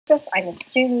bronchiectasis. I'm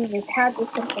assuming you've had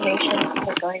this information, so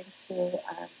we're going to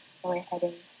go ahead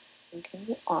and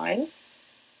continue on.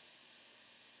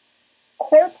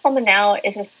 Cor pulmonale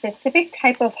is a specific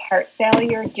type of heart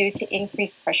failure due to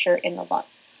increased pressure in the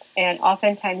lungs. And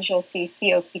oftentimes you'll see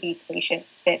COPD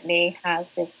patients that may have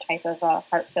this type of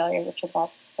heart failure, which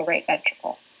involves the right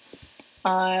ventricle.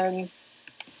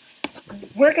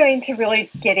 We're going to really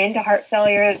get into heart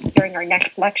failure during our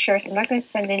next lecture, so I'm not going to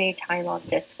spend any time on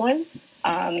this one.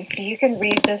 So you can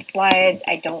read this slide.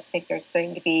 I don't think there's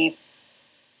going to be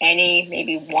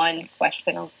maybe one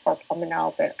question on cor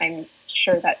pulmonale, but I'm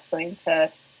sure that's going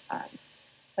to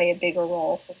play a bigger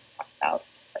role when we talk about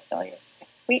heart failure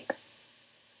next week.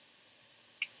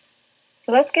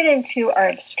 So let's get into our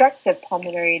obstructive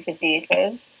pulmonary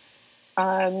diseases.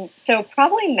 So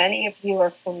probably many of you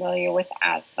are familiar with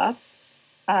asthma.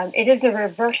 It is a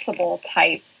reversible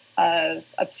type of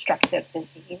obstructive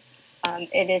disease.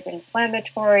 It is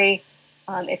inflammatory.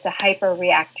 It's a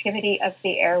hyperreactivity of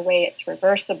the airway. It's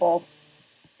reversible.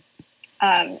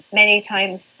 Many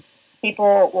times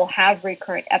people will have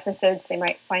recurrent episodes. They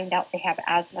might find out they have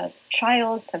asthma as a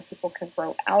child. Some people can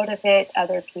grow out of it.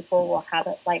 Other people will have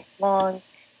it lifelong.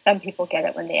 Some people get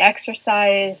it when they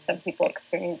exercise. Some people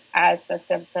experience asthma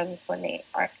symptoms when they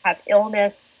have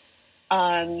illness.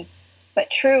 But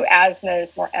true asthma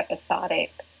is more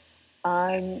episodic.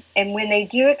 And when they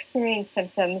do experience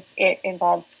symptoms, it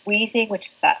involves wheezing, which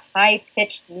is that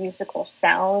high-pitched musical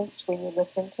sound when you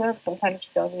listen to them. Sometimes you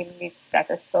don't even need a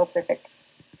stethoscope if it's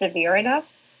severe enough.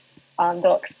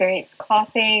 They'll experience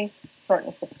coughing,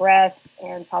 shortness of breath,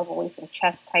 and probably some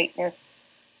chest tightness.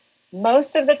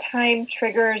 Most of the time,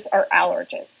 triggers are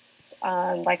allergens.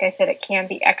 Like I said, it can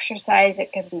be exercise,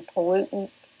 it can be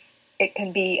pollutants, it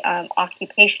can be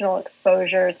occupational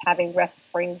exposures, having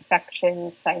respiratory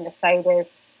infections,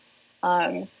 sinusitis,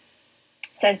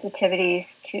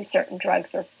 sensitivities to certain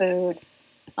drugs or food,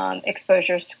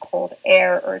 exposures to cold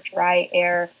air or dry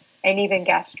air, and even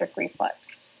gastric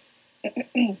reflux,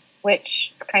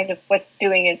 which is kind of what's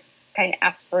doing is kind of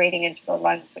aspirating into the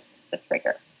lungs, which is the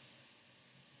trigger.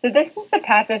 So this is the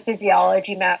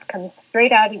pathophysiology map, comes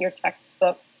straight out of your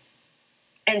textbook.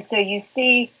 And so you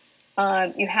see,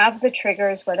 you have the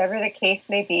triggers, whatever the case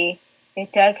may be.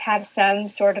 It does have some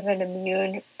sort of an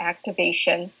immune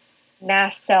activation.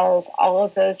 Mast cells, all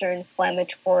of those are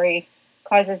inflammatory,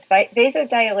 causes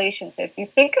vasodilation. So if you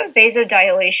think of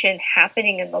vasodilation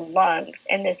happening in the lungs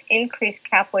and this increased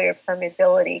capillary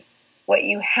permeability, what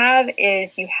you have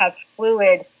is you have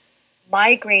fluid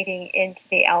migrating into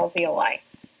the alveoli.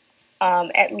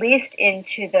 At least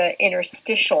into the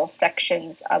interstitial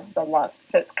sections of the lungs.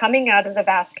 So it's coming out of the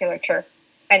vasculature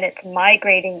and it's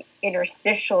migrating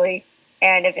interstitially,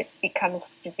 and if it becomes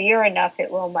severe enough, it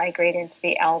will migrate into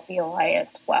the alveoli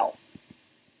as well,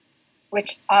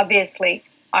 which obviously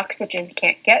oxygen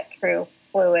can't get through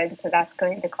fluid, so that's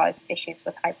going to cause issues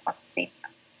with hypoxemia.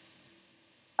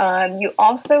 You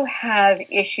also have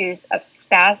issues of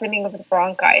spasming of the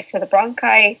bronchi. So the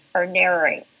bronchi are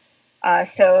narrowing.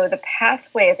 So the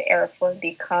pathway of airflow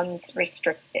becomes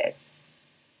restricted.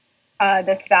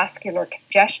 This vascular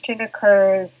congestion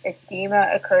occurs, edema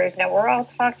occurs. Now we're all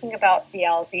talking about the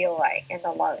alveoli in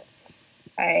the lungs.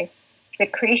 Okay?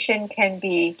 Secretion can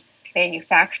be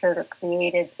manufactured or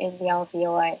created in the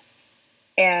alveoli,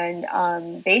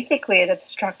 and basically it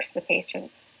obstructs the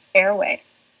patient's airway.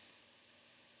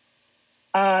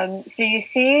 So you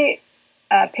see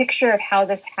a picture of how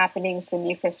this is happening is the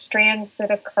mucus strands that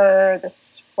occur, the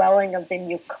swelling of the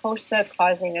mucosa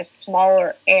causing a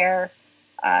smaller air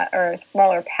or a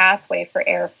smaller pathway for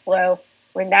airflow.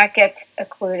 When that gets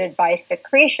occluded by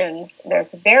secretions,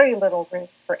 there's very little room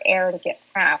for air to get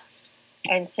past.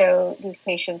 And so these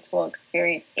patients will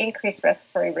experience increased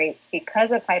respiratory rates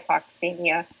because of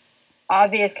hypoxemia,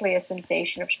 obviously a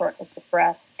sensation of shortness of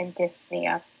breath and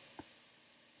dyspnea.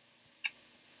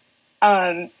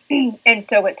 And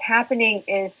so what's happening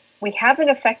is we have an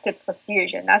effective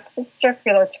perfusion. That's the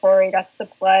circulatory, that's the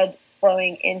blood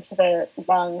flowing into the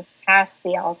lungs past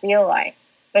the alveoli.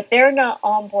 But they're not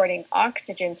onboarding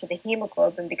oxygen to the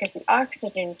hemoglobin because the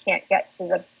oxygen can't get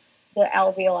to the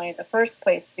alveoli in the first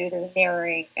place due to the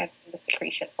narrowing and the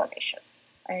secretion formation.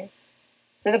 Right?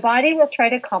 So the body will try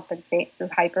to compensate through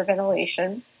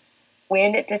hyperventilation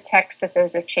when it detects that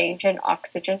there's a change in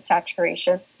oxygen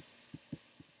saturation.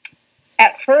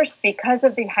 At first, because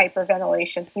of the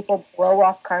hyperventilation, people blow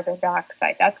off carbon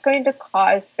dioxide. That's going to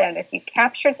cause them, if you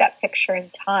captured that picture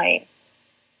in time,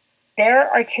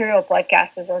 their arterial blood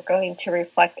gases are going to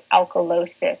reflect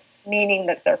alkalosis, meaning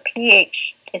that their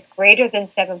pH is greater than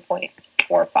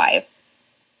 7.45.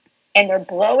 and they're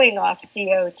blowing off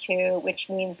CO2, which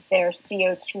means their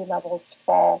CO2 levels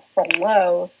fall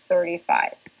below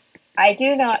 35. I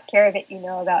do not care that you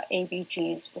know about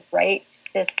ABGs right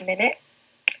this minute.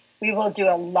 We will do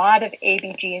a lot of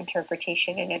ABG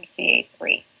interpretation in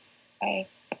MCA3. Okay.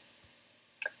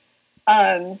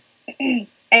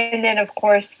 And then, of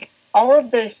course, all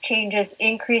of those changes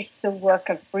increase the work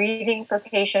of breathing for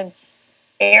patients.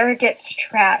 Air gets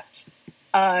trapped,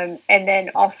 and then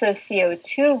also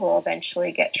CO2 will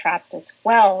eventually get trapped as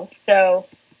well. So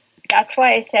that's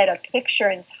why I said a picture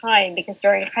in time, because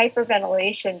during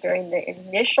hyperventilation, during the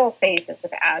initial phases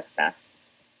of asthma,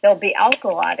 they'll be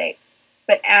alkalotic.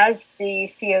 But as the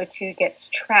CO2 gets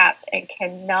trapped and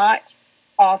cannot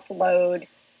offload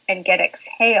and get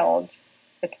exhaled,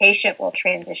 the patient will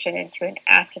transition into an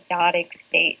acidotic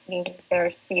state, meaning their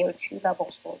CO2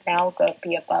 levels will now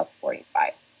be above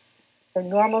 45. The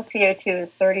normal CO2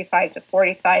 is 35 to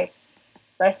 45.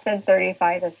 Less than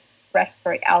 35 is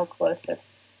respiratory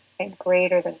alkalosis, and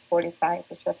greater than 45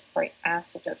 is respiratory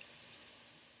acidosis.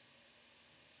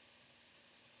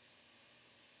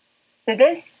 So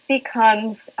this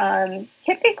becomes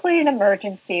typically an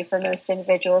emergency for most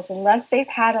individuals unless they've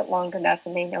had it long enough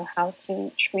and they know how to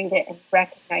treat it and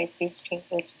recognize these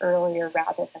changes earlier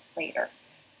rather than later.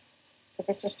 So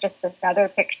this is just another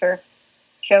picture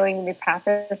showing the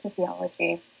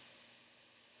pathophysiology.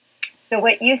 So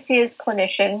what you see as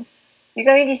clinicians, you're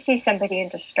going to see somebody in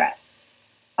distress.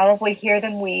 Probably hear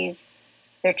them wheeze.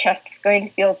 Their chest is going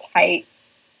to feel tight.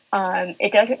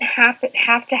 It doesn't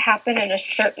have to happen in a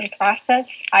certain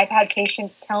process. I've had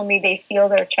patients tell me they feel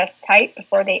their chest tight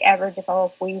before they ever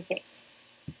develop wheezing.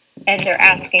 And they're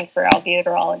asking for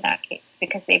albuterol in that case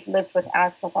because they've lived with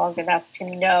asthma long enough to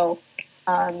know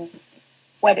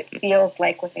what it feels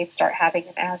like when they start having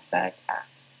an asthma attack.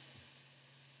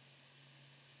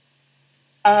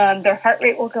 Their heart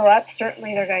rate will go up.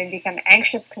 Certainly they're going to become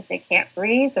anxious because they can't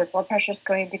breathe. Their blood pressure is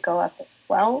going to go up as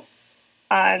well.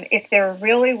 If they're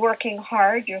really working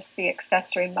hard, you'll see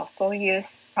accessory muscle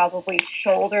use, probably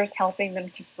shoulders helping them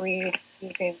to breathe,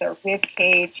 using their rib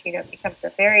cage. You know, it becomes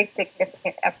a very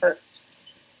significant effort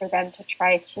for them to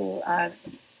try to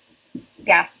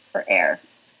gasp for air.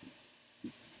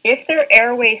 If their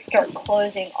airways start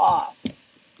closing off,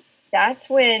 that's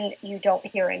when you don't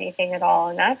hear anything at all,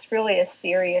 and that's really a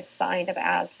serious sign of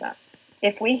asthma.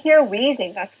 If we hear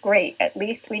wheezing, that's great. At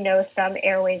least we know some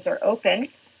airways are open,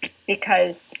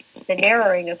 because the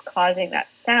narrowing is causing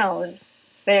that sound.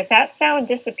 But if that sound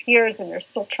disappears and they're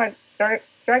still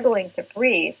struggling to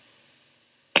breathe,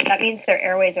 that means their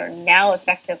airways are now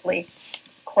effectively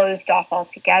closed off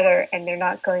altogether, and they're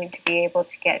not going to be able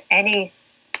to get any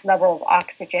level of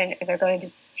oxygen, and they're going to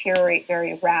deteriorate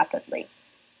very rapidly,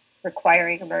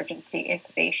 requiring emergency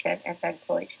intubation and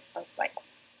ventilation most likely.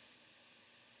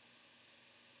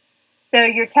 So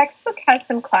your textbook has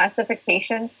some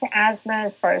classifications to asthma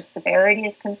as far as severity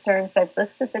is concerned. So I've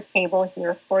listed the table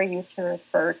here for you to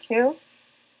refer to.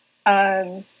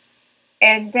 And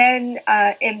then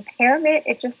impairment,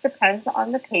 it just depends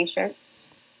on the patient.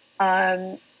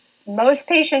 Most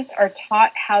patients are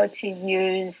taught how to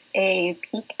use a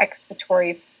peak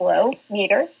expiratory flow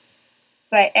meter,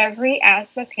 but every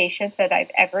asthma patient that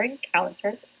I've ever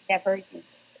encountered never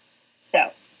uses it.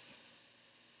 So,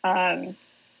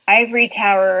 ivory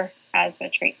tower asthma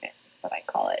treatment is what I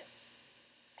call it.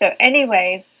 So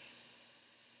anyway,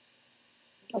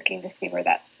 looking to see where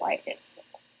that slide is.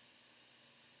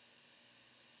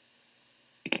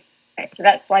 Okay, so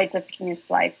that slide's a few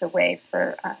slides away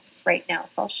for right now,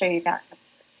 so I'll show you that.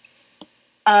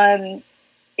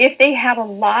 If they have a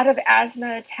lot of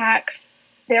asthma attacks,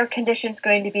 their condition's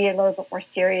going to be a little bit more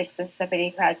serious than somebody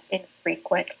who has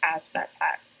infrequent asthma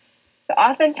attacks. So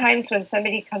oftentimes when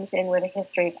somebody comes in with a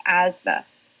history of asthma,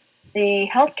 the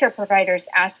healthcare provider is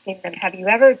asking them, have you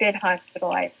ever been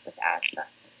hospitalized with asthma?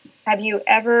 Have you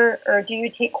ever, or do you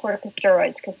take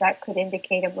corticosteroids? Because that could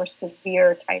indicate a more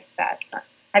severe type of asthma.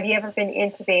 Have you ever been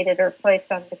intubated or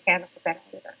placed on a mechanical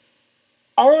ventilator?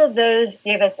 All of those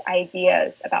give us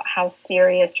ideas about how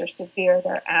serious or severe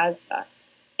their asthma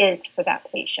is for that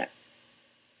patient.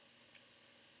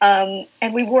 And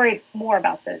we worry more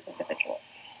about those individuals.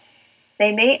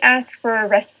 They may ask for a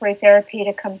respiratory therapy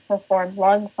to come perform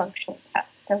lung function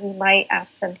tests. So we might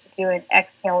ask them to do an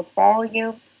exhaled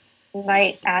volume. We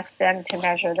might ask them to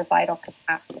measure the vital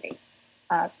capacity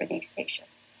for these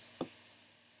patients.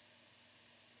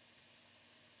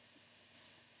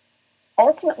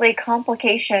 Ultimately,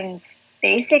 complications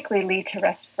basically lead to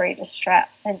respiratory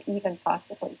distress and even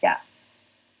possibly death.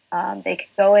 They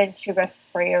could go into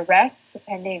respiratory arrest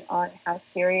depending on how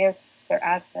serious their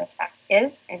asthma attack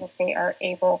is and if they are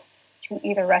able to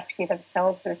either rescue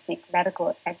themselves or seek medical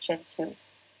attention to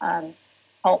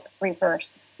help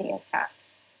reverse the attack.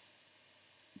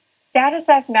 Status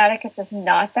asthmaticus is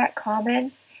not that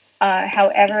common.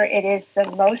 However, it is the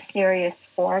most serious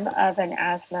form of an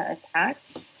asthma attack.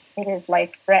 It is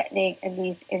life-threatening, and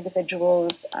these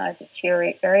individuals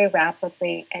deteriorate very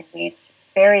rapidly and need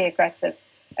very aggressive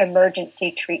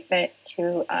emergency treatment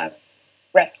to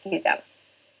rescue them.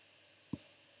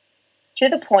 To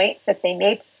the point that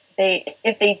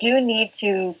if they do need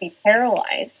to be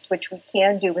paralyzed, which we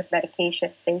can do with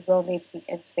medications, they will need to be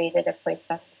intubated and placed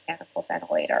on a mechanical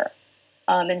ventilator.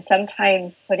 And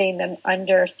sometimes putting them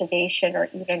under sedation or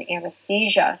even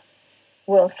anesthesia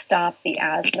will stop the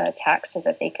asthma attack so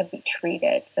that they can be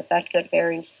treated. But that's a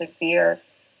very severe,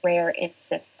 rare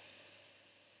instance.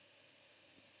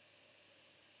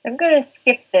 I'm going to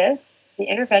skip this. The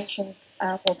interventions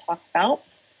we'll talk about.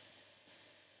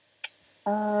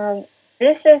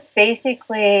 This is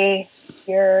basically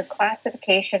your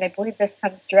classification. I believe this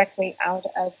comes directly out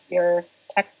of your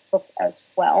textbook as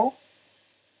well.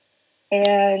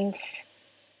 And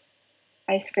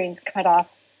my screen's cut off.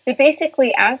 So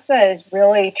basically, asthma is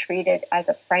really treated as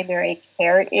a primary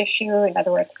care issue, in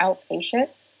other words, outpatient.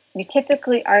 You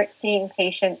typically aren't seeing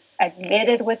patients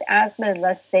admitted with asthma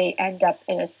unless they end up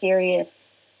in a serious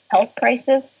health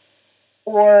crisis,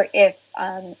 or if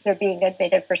they're being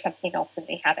admitted for something else and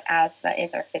they have asthma in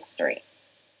their history.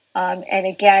 And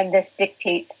again, this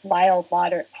dictates mild,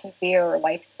 moderate, severe, or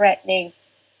life-threatening,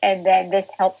 and then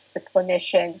this helps the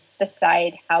clinician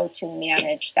decide how to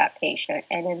manage that patient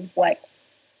and in what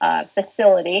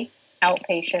facility,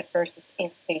 outpatient versus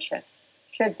inpatient,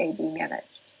 should they be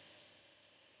managed.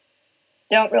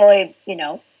 Don't really,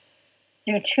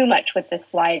 do too much with this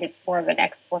slide. It's more of an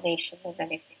explanation than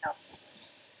anything else.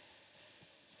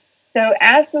 So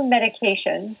asthma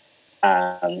medications,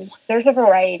 there's a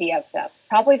variety of them.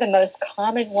 Probably the most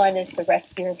common one is the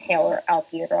rescue inhaler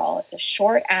albuterol. It's a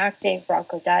short-acting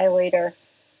bronchodilator.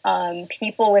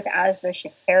 People with asthma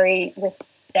should carry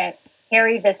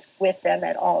this with them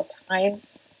at all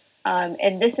times.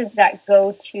 And this is that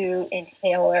go-to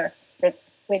inhaler that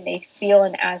when they feel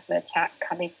an asthma attack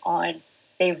coming on,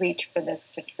 they reach for this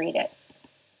to treat it.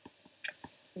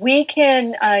 We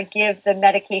can give the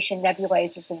medication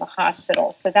nebulizers in the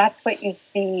hospital. So that's what you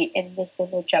see in this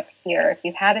image up here. If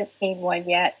you haven't seen one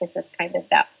yet, this is kind of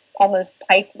that almost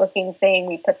pipe-looking thing.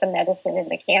 We put the medicine in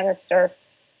the canister.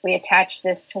 We attach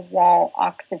this to wall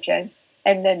oxygen,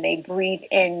 and then they breathe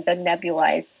in the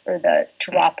nebulized or the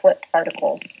droplet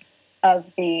particles of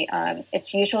the,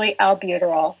 it's usually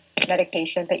albuterol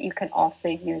medication, but you can also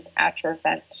use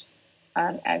Atrovent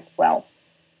as well.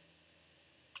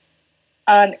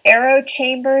 Aero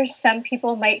chambers, some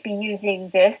people might be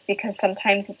using this because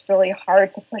sometimes it's really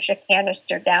hard to push a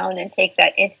canister down and take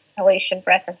that inhalation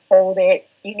breath and hold it.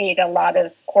 You need a lot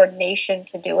of coordination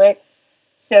to do it.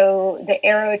 So the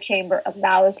aero chamber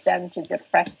allows them to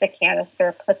depress the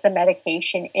canister, put the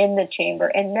medication in the chamber,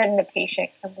 and then the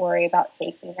patient can worry about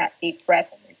taking that deep breath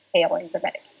and inhaling the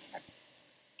medication.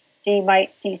 So you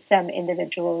might see some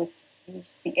individuals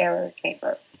use the aero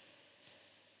chamber.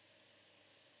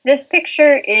 This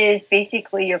picture is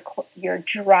basically your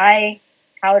dry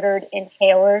powdered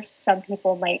inhalers. Some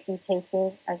people might be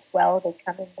taking as well. They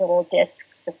come in little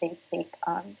discs that they take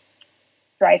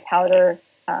dry powder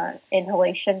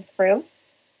inhalation through.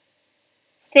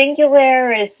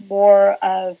 Singulair is more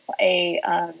of a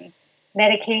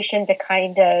medication to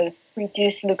kind of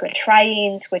reduce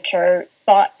leukotrienes, which are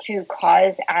thought to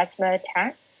cause asthma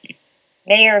attacks.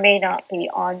 May or may not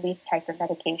be on these type of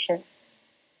medications.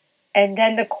 And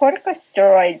then the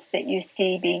corticosteroids that you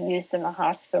see being used in the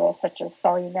hospital, such as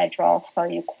Solumedrol,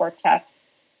 Solucortef,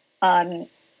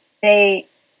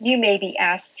 you may be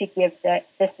asked to give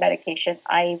this medication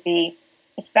IV,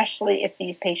 especially if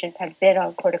these patients have been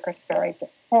on corticosteroids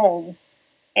at home,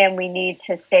 and we need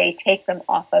to say take them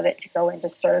off of it to go into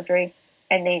surgery,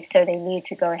 and so they need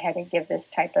to go ahead and give this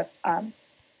type of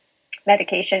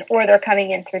medication, or they're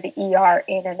coming in through the ER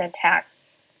in an attack.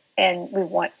 And we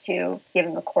want to give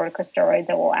them a corticosteroid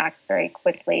that will act very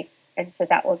quickly. And so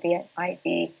that will be an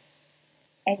IV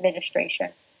administration.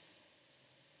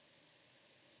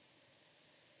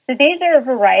 So these are a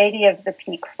variety of the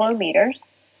peak flow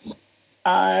meters.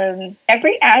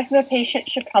 Every asthma patient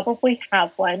should probably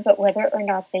have one, but whether or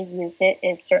not they use it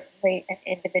is certainly an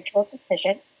individual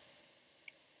decision.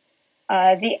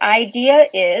 The idea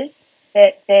is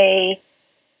that they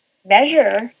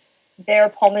measure their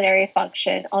pulmonary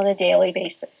function on a daily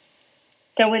basis.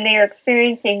 So when they are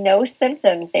experiencing no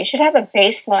symptoms, they should have a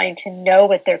baseline to know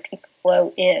what their peak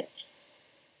flow is.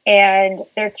 And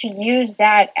they're to use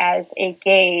that as a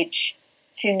gauge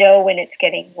to know when it's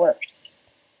getting worse.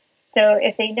 So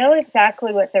if they know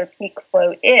exactly what their peak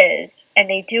flow is, and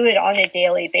they do it on a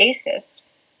daily basis,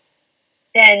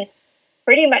 then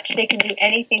pretty much they can do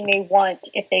anything they want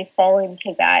if they fall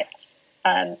into that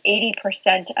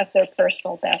 80% of their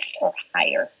personal best or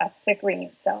higher. That's the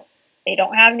green zone. They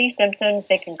don't have any symptoms.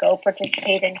 They can go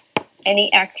participate in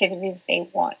any activities they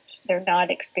want. They're not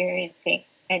experiencing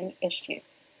any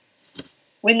issues.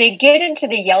 When they get into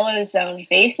the yellow zone,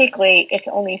 basically it's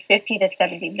only 50 to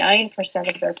 79%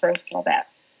 of their personal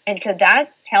best. And so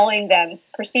that's telling them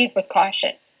proceed with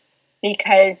caution,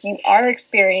 because you are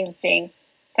experiencing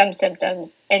some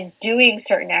symptoms, and doing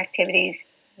certain activities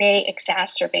may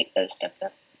exacerbate those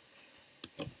symptoms.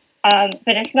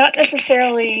 But it's not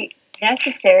necessarily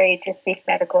necessary to seek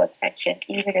medical attention,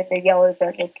 even in the yellow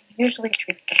zone. They can usually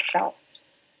treat themselves.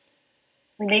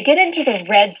 When they get into the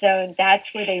red zone,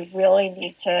 that's where they really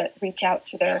need to reach out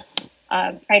to their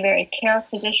primary care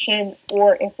physician,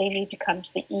 or if they need to come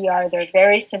to the ER, they're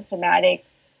very symptomatic,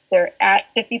 they're at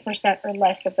 50% or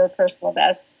less of their personal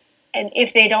best, and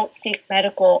if they don't seek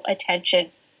medical attention,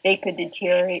 they could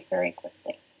deteriorate very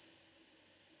quickly.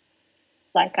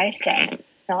 Like I said,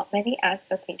 not many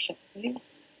asthma patients use,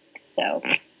 so,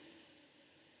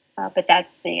 but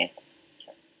that's the intent.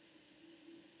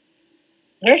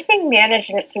 Nursing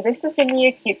management, so this is in the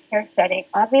acute care setting.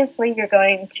 Obviously, you're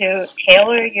going to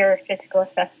tailor your physical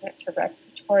assessment to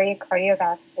respiratory and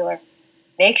cardiovascular.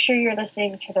 Make sure you're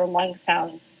listening to their lung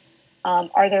sounds.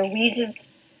 Are their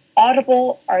wheezes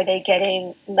audible? Are they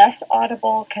getting less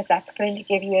audible? Because that's going to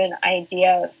give you an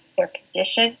idea of their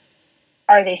condition.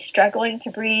 Are they struggling to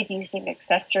breathe using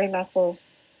accessory muscles?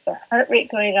 Their heart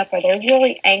rate going up? Are they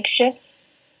really anxious?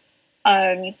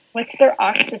 What's their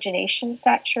oxygenation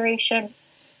saturation?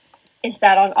 Is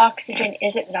that on oxygen?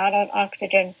 Is it not on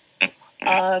oxygen?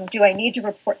 Do I need to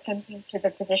report something to the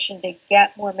physician to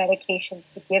get more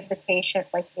medications to give the patient,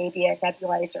 like maybe a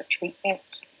nebulizer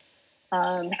treatment?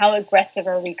 How aggressive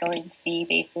are we going to be,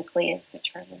 basically, is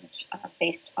determined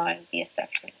based on the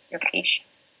assessment of your patient.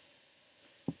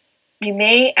 You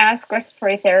may ask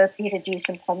respiratory therapy to do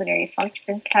some pulmonary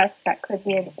function tests. That could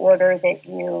be an order that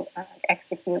you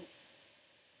execute.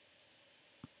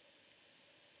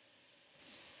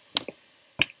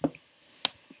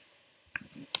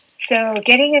 So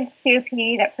getting into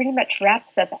COPD, that pretty much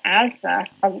wraps up asthma.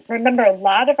 Remember, a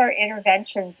lot of our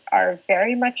interventions are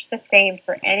very much the same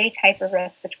for any type of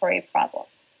respiratory problem.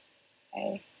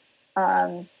 Okay?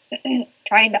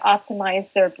 Trying to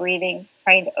optimize their breathing,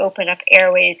 trying to open up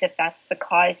airways if that's the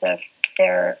cause of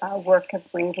their work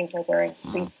of breathing or their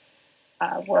increased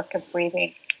work of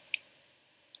breathing.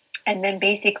 And then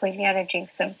basically managing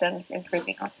symptoms,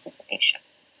 improving oxygenation.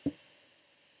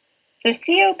 So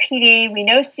COPD, we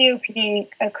know COPD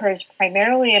occurs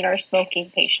primarily in our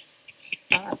smoking patients.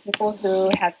 People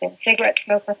who have been cigarette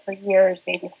smokers for years,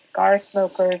 maybe cigar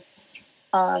smokers.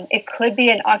 It could be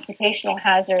an occupational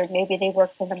hazard. Maybe they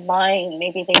worked in a mine.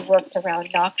 Maybe they worked around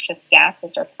noxious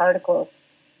gases or particles.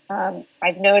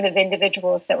 I've known of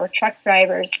individuals that were truck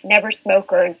drivers, never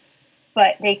smokers,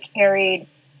 but they carried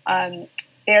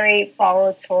very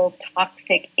volatile,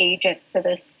 toxic agents. So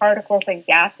those particles and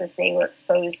gases they were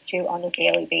exposed to on a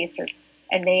daily basis,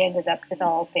 and they ended up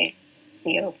developing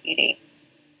COPD.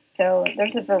 So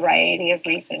there's a variety of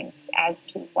reasons as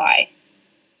to why.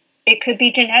 It could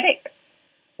be genetic.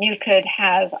 You could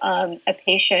have a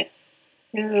patient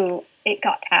who it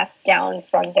got passed down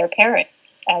from their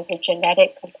parents as a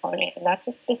genetic component, and that's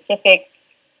a specific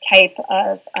type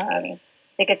of, I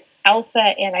think it's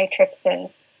alpha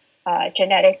antitrypsin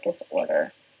genetic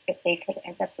disorder, if they could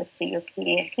end up with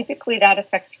COPD. And typically that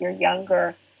affects your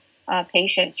younger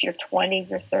patients, your 20,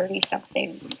 your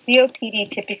 30-something. COPD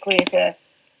typically is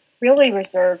really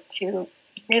reserved to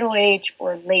middle age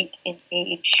or late in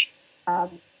age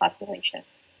populations.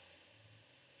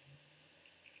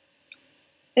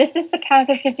 This is the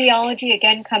pathophysiology,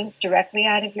 again, comes directly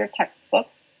out of your textbook.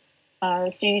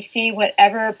 So you see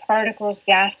whatever particles,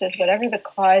 gases, whatever the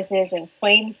cause is,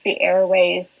 inflames the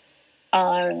airways.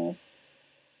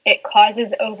 It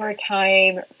causes over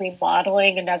time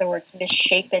remodeling, in other words,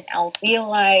 misshapen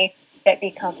alveoli that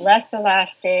become less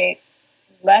elastic,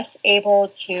 less able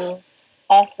to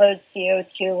offload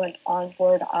CO2 and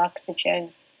onboard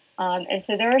oxygen. And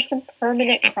so there are some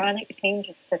permanent chronic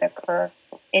changes that occur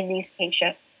in these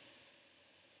patients.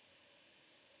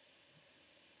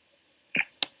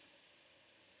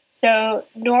 So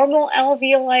normal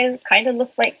alveoli kind of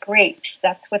look like grapes.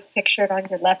 That's what's pictured on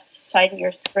your left side of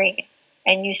your screen.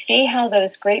 And you see how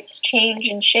those grapes change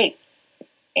in shape.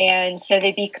 And so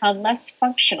they become less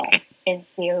functional. in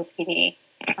COPD,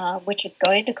 which is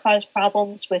going to cause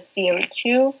problems with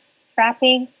CO2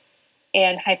 trapping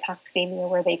and hypoxemia,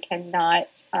 where they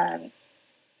cannot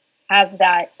have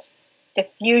that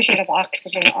diffusion of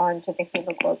oxygen onto the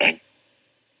hemoglobin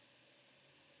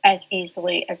as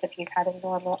easily as if you had a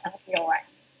normal alveoli.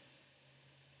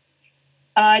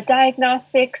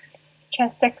 Diagnostics,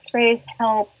 chest x-rays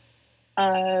help.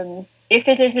 If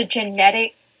it is a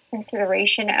genetic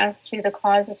consideration as to the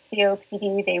cause of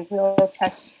COPD, they will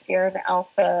test serum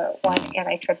alpha-1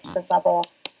 antitrypsin level.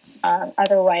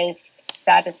 Otherwise,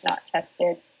 that is not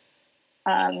tested.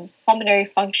 Pulmonary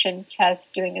function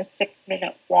test, doing a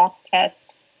 6-minute walk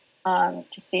test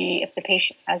to see if the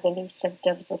patient has any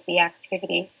symptoms with the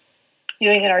activity.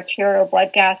 Doing an arterial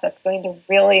blood gas, that's going to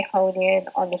really hone in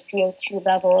on the CO2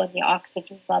 level and the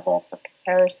oxygen level for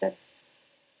comparison.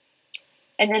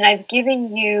 And then I've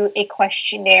given you a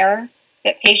questionnaire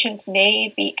that patients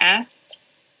may be asked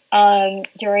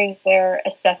during their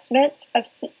assessment of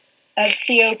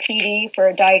COPD for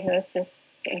a diagnosis.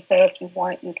 And so if you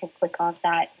want, you can click on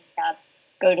that and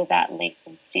go to that link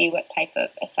and see what type of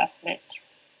assessment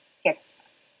gets done.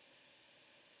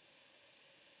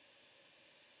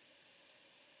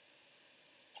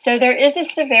 So there is a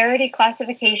severity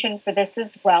classification for this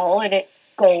as well, and it's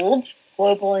GOLD,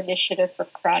 Global Initiative for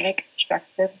Chronic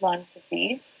Obstructive Lung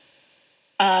Disease.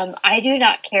 I do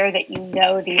not care that you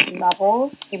know these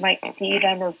levels. You might see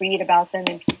them or read about them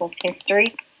in people's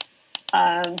history.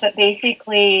 But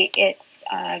basically, it's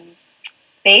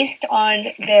based on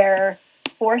their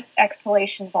forced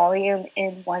exhalation volume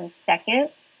in 1 second,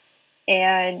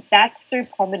 and that's through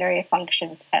pulmonary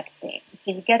function testing.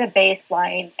 So you get a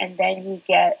baseline, and then you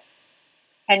get,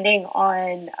 depending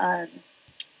on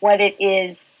what it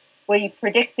is, well, you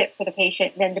predict it for the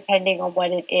patient, and then depending on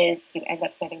what it is, you end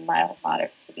up getting mild,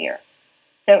 moderate, severe.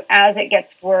 So as it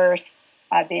gets worse,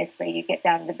 obviously, you get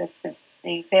down to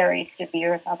the very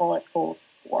severe level at GOLD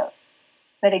 4.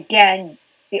 But again,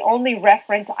 the only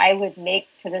reference I would make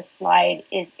to this slide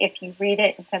is if you read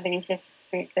it and somebody's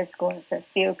history physical and it says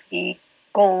COPD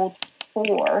GOLD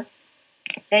 4,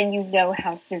 then you know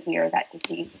how severe that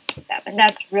disease is for them. And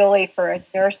that's really, for a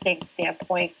nursing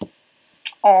standpoint,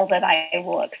 all that I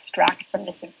will extract from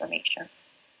this information.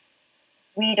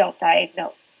 We don't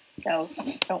diagnose, so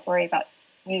don't worry about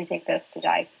using this to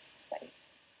diagnose somebody.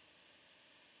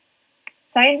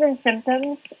 Signs and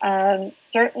symptoms,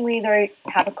 certainly they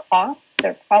have a cough.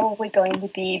 They're probably going to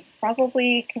be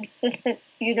consistent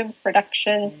sputum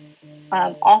production.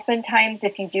 Oftentimes,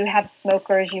 if you do have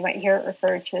smokers, you might hear it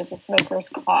referred to as a smoker's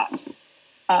cough.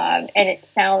 And it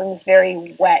sounds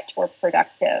very wet or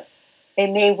productive. They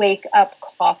may wake up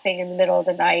coughing in the middle of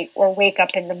the night or wake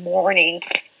up in the morning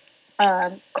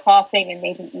coughing and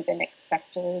maybe even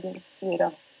expectorating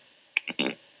sputum.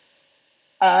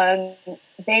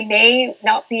 They may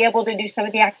not be able to do some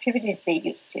of the activities they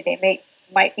used to. They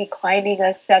might be climbing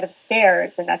a set of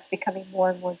stairs, and that's becoming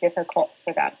more and more difficult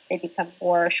for them. They become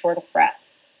more short of breath.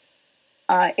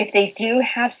 If they do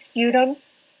have sputum,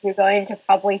 you're going to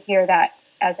probably hear that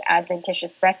as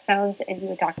adventitious breath sounds, and you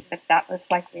would document that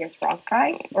most likely as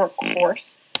bronchi or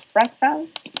coarse breath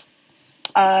sounds.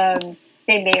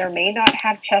 They may or may not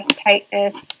have chest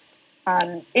tightness.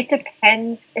 It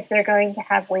depends if they're going to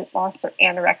have weight loss or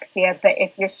anorexia, but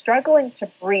if you're struggling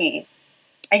to breathe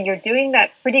and you're doing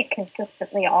that pretty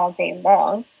consistently all day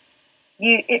long,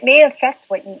 it may affect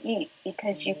what you eat,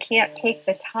 because you can't take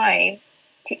the time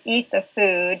to eat the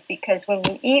food, because when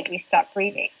we eat, we stop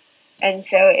breathing. And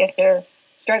so if they're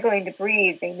struggling to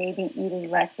breathe, they may be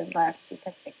eating less and less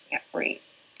because they can't breathe.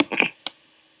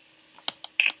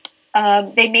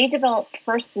 They may develop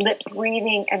pursed lip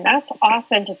breathing, and that's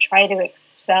often to try to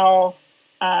expel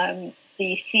the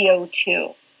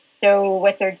CO2. So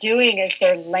what they're doing is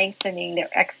they're lengthening their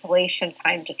exhalation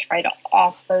time to try to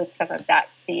offload some of that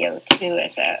CO2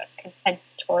 as a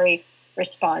compensatory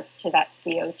response to that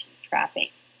CO2 trapping.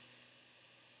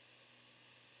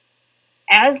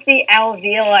 As the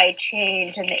alveoli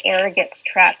change and the air gets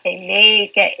trapped, they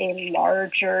may get a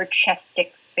larger chest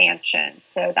expansion.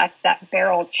 So that's that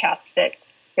barrel chest, that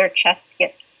their chest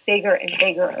gets bigger and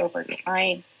bigger over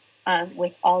time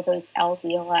with all those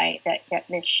alveoli that get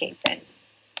misshapen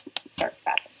and start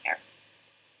trapping air.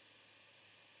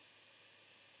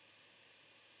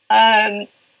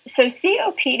 So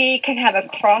COPD can have a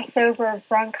crossover of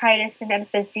bronchitis and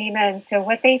emphysema, and so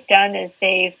what they've done is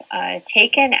they've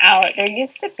taken out, there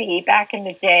used to be, back in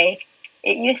the day,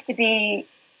 it used to be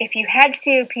if you had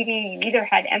COPD, you either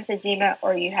had emphysema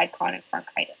or you had chronic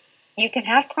bronchitis. You can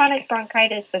have chronic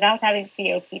bronchitis without having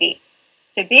COPD.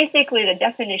 So basically the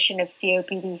definition of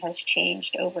COPD has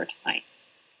changed over time.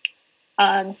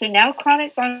 So now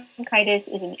chronic bronchitis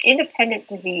is an independent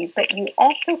disease, but you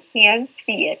also can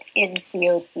see it in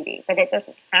COPD, but it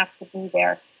doesn't have to be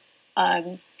there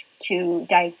to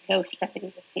diagnose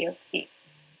somebody with COPD.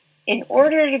 In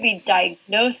order to be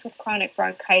diagnosed with chronic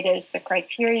bronchitis, the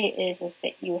criteria is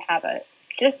that you have a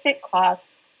persistent cough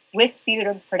with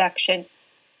sputum production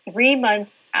 3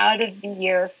 months out of the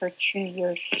year for 2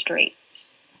 years straight.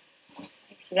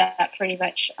 So that pretty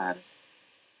much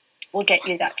will get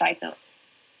you that diagnosis.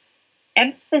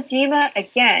 Emphysema,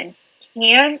 again,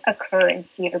 can occur in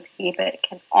COPD, but it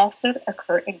can also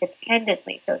occur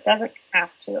independently, so it doesn't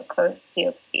have to occur in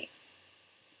COPD.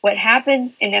 What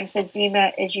happens in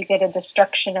emphysema is you get a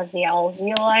destruction of the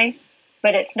alveoli,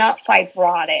 but it's not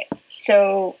fibrotic.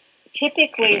 So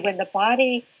typically when the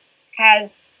body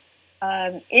has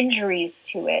injuries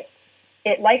to it,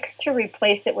 it likes to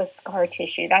replace it with scar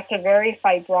tissue. That's a very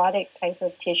fibrotic type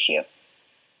of tissue.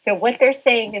 So what they're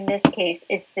saying in this case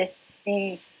is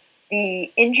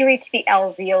the injury to the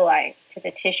alveoli, to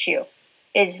the tissue,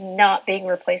 is not being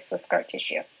replaced with scar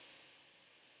tissue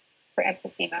for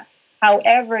emphysema.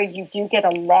 However, you do get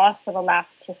a loss of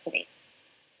elasticity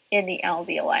in the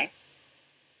alveoli.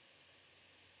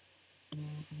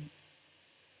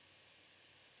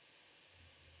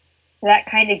 That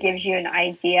kind of gives you an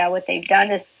idea. What they've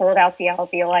done is pulled out the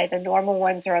alveoli. The normal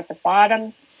ones are at the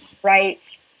bottom, right?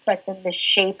 But the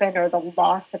misshapen or the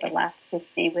loss of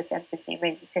elasticity with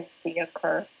emphysema you can see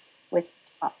occur with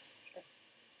top.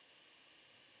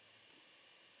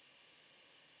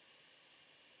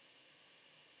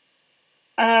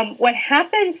 What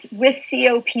happens with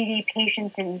COPD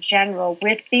patients in general,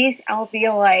 with these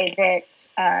alveoli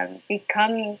that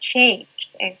become changed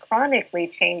and chronically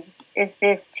changed, is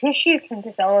this tissue can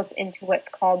develop into what's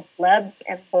called blebs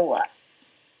and bulla.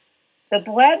 The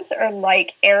blebs are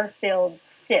like air-filled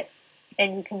cysts,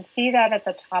 and you can see that at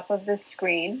the top of the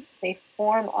screen. They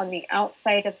form on the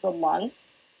outside of the lung.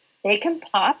 They can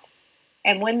pop,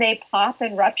 and when they pop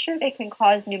and rupture, they can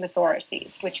cause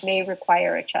pneumothoraces, which may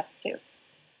require a chest tube.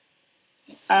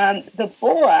 The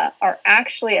bulla are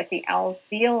actually at the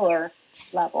alveolar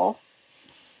level,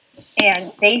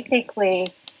 and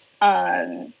basically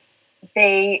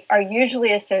they are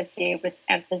usually associated with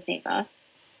emphysema,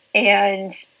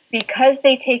 and because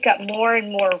they take up more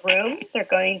and more room, they're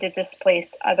going to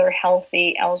displace other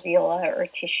healthy alveoli or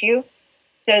tissue.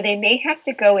 So they may have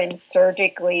to go in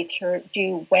surgically to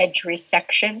do wedge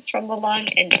resections from the lung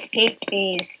and take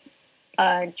these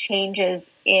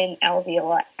changes in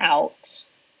alveoli out.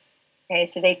 Okay,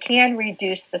 so they can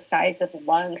reduce the size of the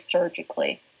lung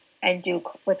surgically and do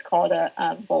what's called a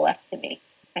bullectomy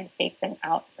and take them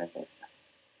out for the.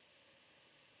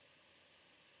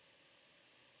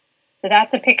 So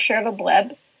that's a picture of a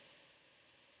bleb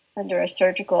under a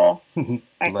surgical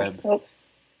microscope.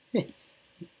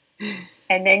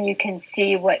 And then you can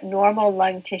see what normal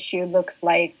lung tissue looks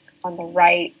like on the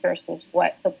right versus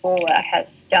what the bulla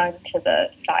has done to the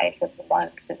size of the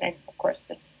lungs. And then, of course,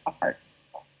 this is the heart.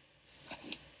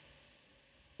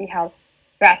 See how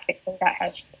drastically that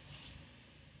has changed.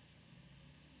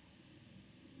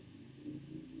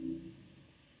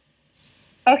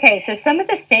 Okay, so some of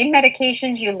the same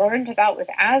medications you learned about with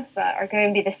asthma are going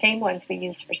to be the same ones we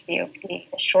use for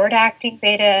COPD. The short-acting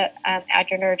beta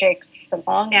adrenergics, the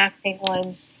long-acting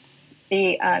ones,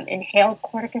 the inhaled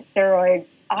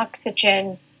corticosteroids,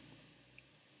 oxygen,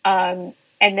 and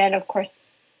then, of course,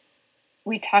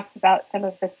 we talked about some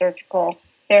of the surgical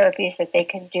therapies that they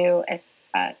can do as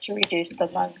to reduce the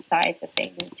lung size if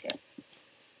they need to.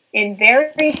 In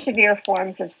very severe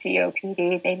forms of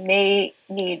COPD, they may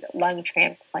need lung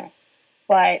transplants,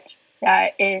 but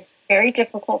that is very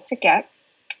difficult to get.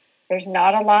 There's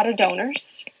not a lot of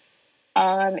donors,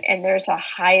 and there's a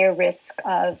higher risk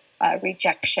of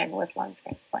rejection with lung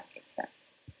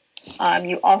transplantation.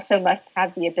 You also must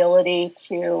have the ability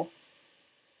to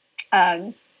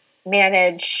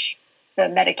manage the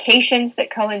medications that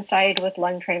coincide with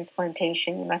lung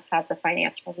transplantation. You must have the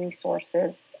financial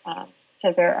resources.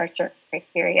 So there are certain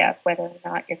criteria of whether or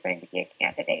not you're going to be a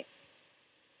candidate.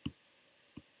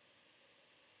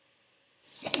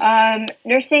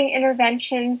 Nursing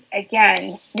interventions,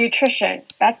 again, nutrition.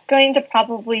 That's going to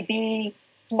probably be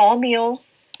small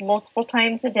meals multiple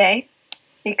times a day,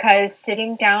 because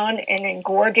sitting down and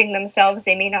engorging themselves,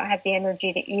 they may not have the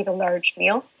energy to eat a large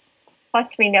meal.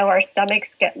 Plus, we know our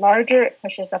stomachs get larger. It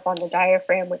pushes up on the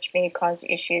diaphragm, which may cause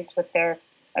issues with their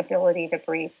ability to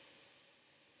breathe.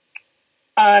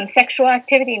 Sexual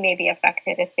activity may be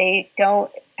affected if they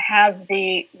don't have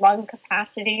the lung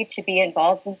capacity to be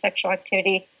involved in sexual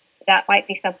activity. That might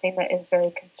be something that is very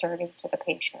concerning to the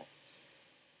patient.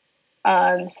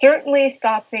 Certainly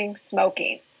stopping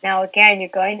smoking. Now, again, you're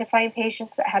going to find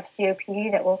patients that have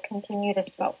COPD that will continue to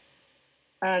smoke.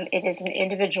 It is an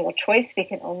individual choice. We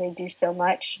can only do so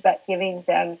much, but giving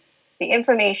them the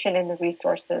information and the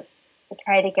resources to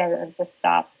try to get them to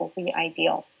stop will be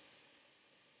ideal.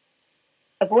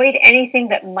 Avoid anything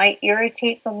that might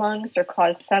irritate the lungs or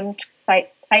cause some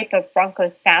type of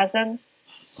bronchospasm.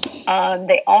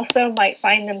 They also might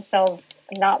find themselves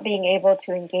not being able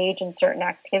to engage in certain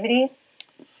activities.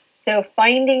 So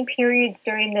finding periods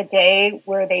during the day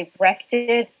where they've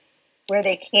rested, where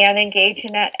they can engage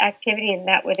in that activity, and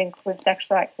that would include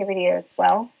sexual activity as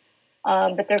well.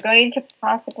 But they're going to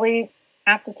possibly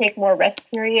have to take more rest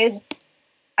periods.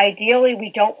 Ideally,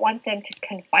 we don't want them to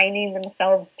confining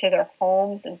themselves to their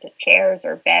homes and to chairs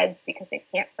or beds because they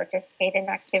can't participate in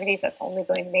activities. That's only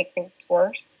going to make things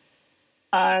worse.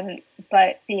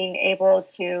 But being able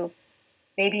to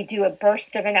maybe do a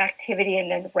burst of an activity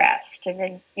and then rest and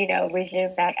then,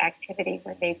 resume that activity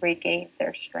when they've regained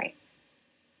their strength.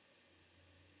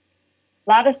 A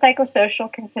lot of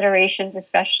psychosocial considerations,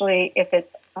 especially if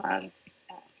it's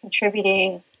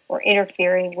contributing or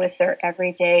interfering with their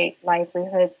everyday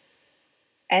livelihoods.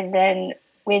 And then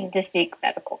when to seek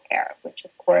medical care, which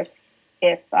of course,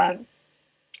 if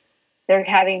they're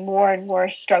having more and more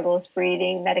struggles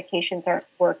breathing, medications aren't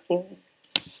working.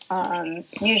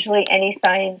 Usually any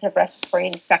signs of respiratory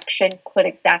infection could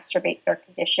exacerbate their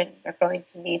condition. They're going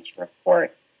to need to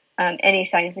report any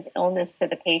signs of illness to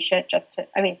the patient, to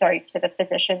the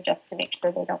physician, just to make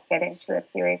sure they don't get into a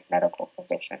serious medical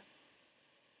condition.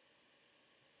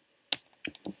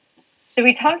 So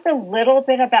we talked a little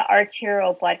bit about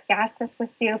arterial blood gases with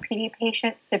COPD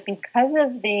patients. So because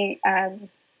of the,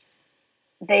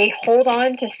 they hold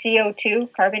on to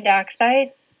CO2, carbon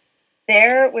dioxide,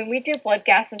 when we do blood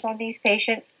gases on these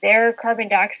patients, their carbon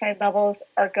dioxide levels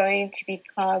are going to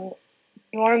become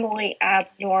normally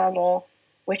abnormal,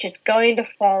 which is going to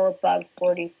fall above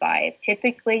 45.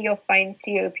 Typically, you'll find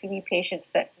COPD patients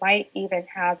that might even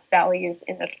have values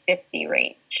in the 50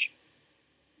 range.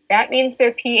 That means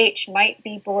their pH might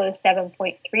be below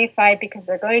 7.35 because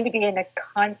they're going to be in a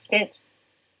constant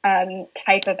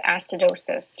type of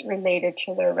acidosis related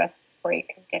to their respiratory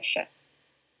condition.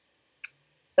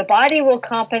 The body will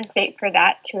compensate for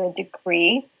that to a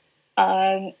degree.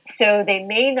 So they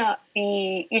may not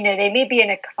be, they may be in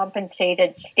a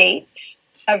compensated state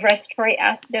of respiratory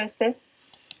acidosis.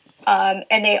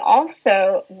 And they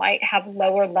also might have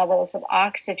lower levels of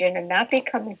oxygen, and that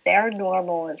becomes their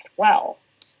normal as well.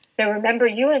 So remember,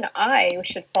 you and I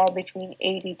should fall between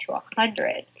 80 to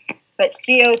 100, but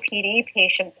COPD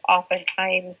patients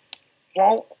oftentimes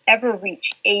won't ever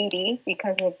reach 80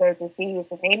 because of their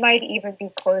disease, and they might even be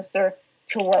closer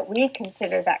to what we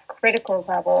consider that critical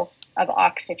level of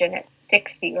oxygen at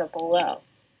 60 or below.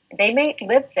 They may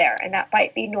live there, and that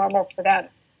might be normal for them.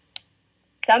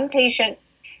 Some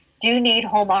patients do need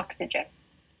home oxygen.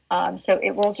 So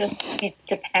it will just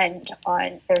depend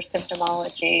on their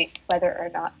symptomology, whether or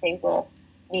not they will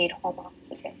need home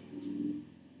oxygen.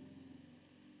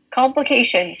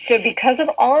 Complications. So because of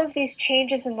all of these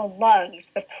changes in the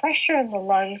lungs, the pressure in the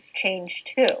lungs change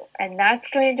too. And that's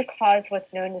going to cause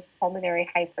what's known as pulmonary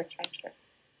hypertension.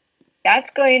 That's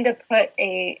going to put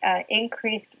a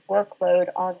increased workload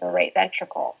on the right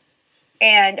ventricle.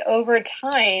 And over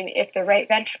time, if the right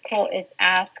ventricle is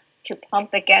asked to pump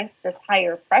against this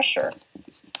higher pressure,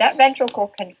 that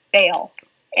ventricle can fail.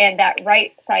 And that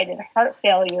right-sided heart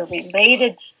failure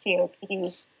related to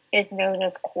COPD is known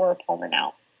as cor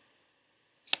pulmonale.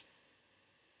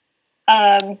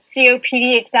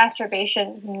 COPD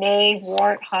exacerbations may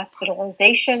warrant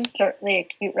hospitalization. Certainly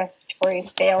acute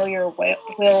respiratory failure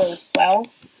will as well.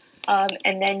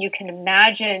 And then you can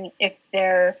imagine if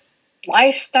their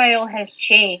lifestyle has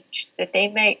changed, that they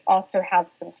may also have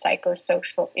some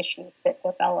psychosocial issues that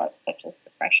develop, such as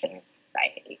depression and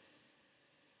anxiety.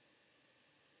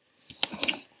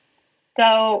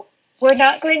 So we're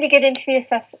not going to get into the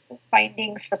assessment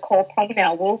findings for cor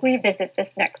pulmonale. We'll revisit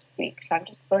this next week, so I'm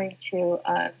just going to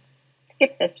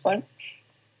skip this one.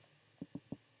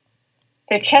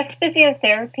 So chest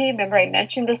physiotherapy, remember I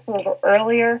mentioned this a little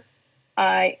earlier.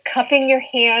 Cupping your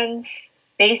hands,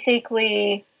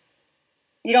 basically,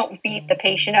 you don't beat the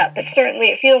patient up, but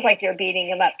certainly it feels like you're beating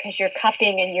them up because you're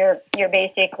cupping and you're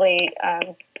basically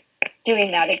doing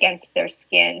that against their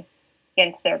skin,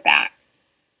 against their back.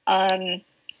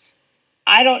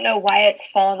 I don't know why it's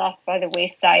fallen off by the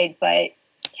wayside, but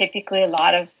typically a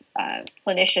lot of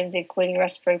clinicians, including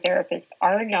respiratory therapists,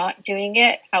 are not doing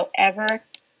it. However,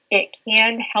 it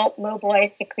can help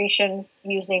mobilize secretions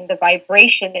using the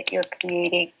vibration that you're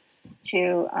creating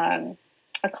to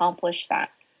accomplish that.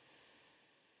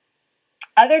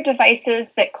 Other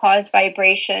devices that cause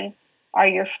vibration are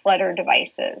your flutter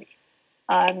devices.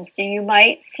 So you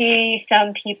might see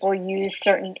some people use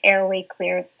certain airway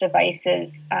clearance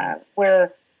devices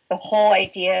where the whole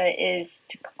idea is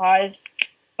to cause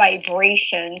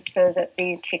vibration so that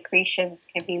these secretions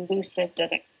can be loosened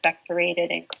and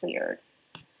expectorated and cleared.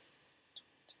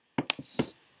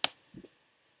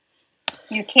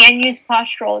 You can use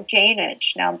postural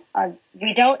drainage. Now,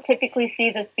 we don't typically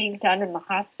see this being done in the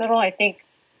hospital. I think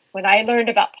when I learned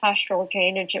about postural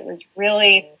drainage, it was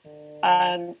really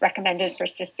recommended for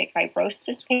cystic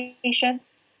fibrosis patients.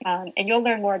 And you'll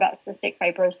learn more about cystic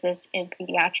fibrosis in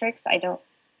pediatrics. I don't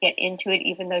get into it,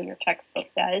 even though your textbook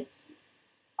does.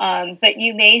 But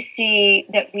you may see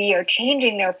that we are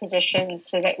changing their positions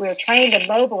so that we're trying to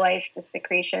mobilize the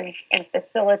secretions and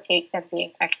facilitate them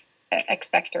being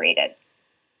expectorated.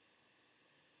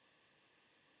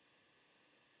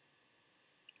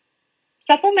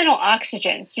 Supplemental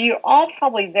oxygen. So you're all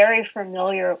probably very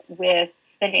familiar with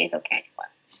the nasal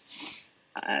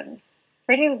cannula.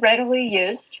 Pretty readily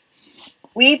used.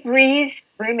 We breathe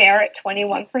room air at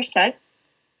 21%.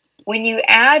 When you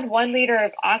add 1 liter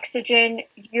of oxygen,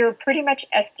 you're pretty much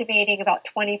estimating about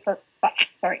 24%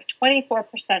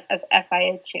 of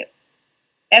FiO2.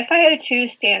 FiO2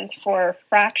 stands for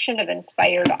fraction of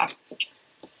inspired oxygen.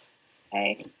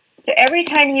 Okay? So every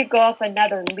time you go up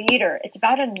another liter, it's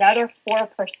about another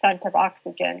 4% of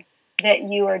oxygen that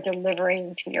you are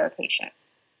delivering to your patient.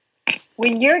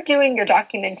 When you're doing your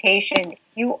documentation,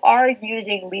 you are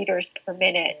using liters per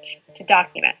minute to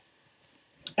document.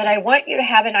 But I want you to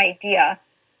have an idea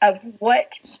of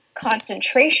what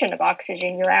concentration of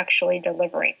oxygen you're actually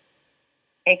delivering.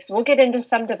 Okay, so we'll get into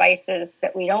some devices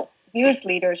that we don't use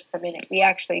liters per minute. We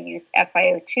actually use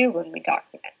FiO2 when we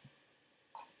document.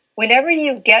 Whenever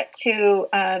you get to,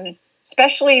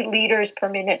 especially liters per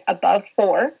minute above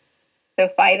 4, so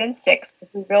 5 and 6,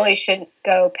 because we really shouldn't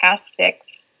go past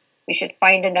 6. We should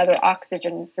find another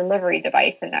oxygen delivery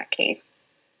device in that case.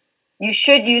 You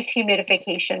should use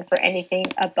humidification for anything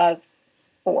above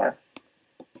 4.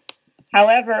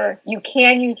 However, you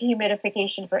can use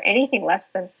humidification for anything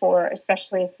less than 4,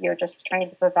 especially if you're just trying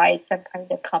to provide some kind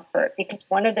of comfort, because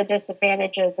one of the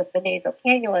disadvantages of the nasal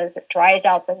cannula is it dries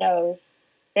out the nose,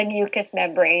 the mucous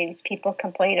membranes. People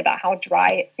complain about how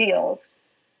dry it feels.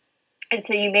 And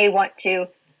so you may want to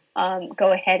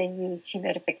go ahead and use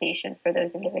humidification for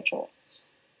those individuals.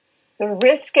 The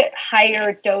risk at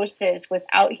higher doses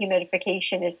without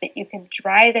humidification is that you can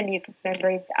dry the mucous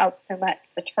membranes out so much,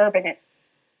 the turbinates,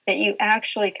 that you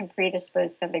actually can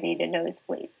predispose somebody to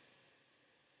nosebleeds.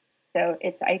 So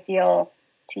it's ideal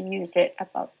to use it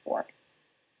above 4.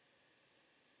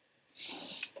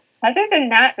 Other than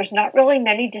that, there's not really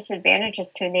many disadvantages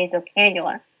to a nasal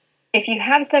cannula. If you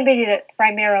have somebody that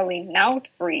primarily mouth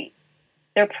breathes,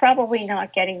 they're probably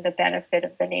not getting the benefit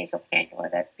of the nasal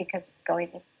cannula because it's going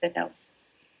into the nose.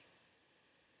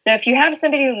 So if you have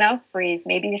somebody who mouth breathes,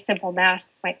 maybe a simple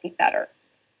mask might be better.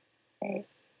 Okay.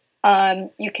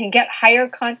 You can get higher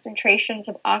concentrations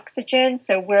of oxygen,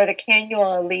 so where the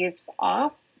cannula leaves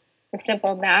off, the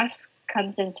simple mask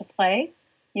comes into play.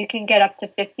 You can get up to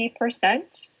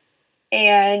 50%.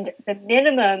 And the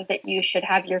minimum that you should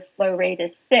have your flow rate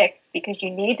is 6 because you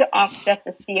need to offset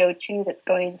the CO2 that's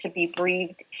going to be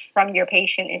breathed from your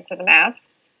patient into the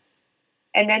mask.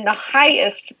 And then the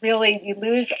highest, really, you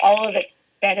lose all of its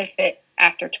benefit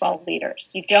after 12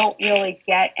 liters. You don't really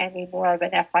get any more of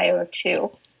an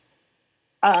FiO2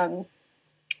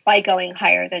 by going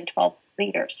higher than 12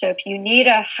 liters. So if you need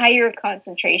a higher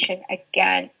concentration,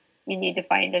 again, you need to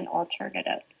find an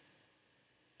alternative.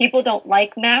 People don't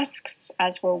like masks,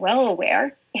 as we're well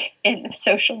aware in the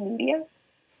social media.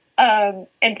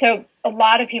 And so a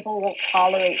lot of people won't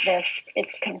tolerate this.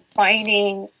 It's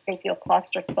confining. They feel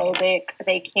claustrophobic.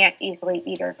 They can't easily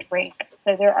eat or drink.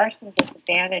 So there are some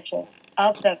disadvantages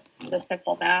of the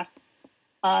simple mask.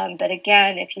 But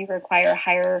again, if you require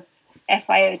higher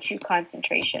FiO2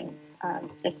 concentration,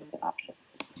 this is an option.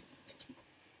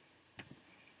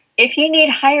 If you need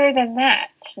higher than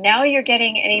that, now you're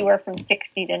getting anywhere from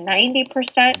 60 to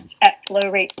 90% at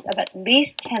flow rates of at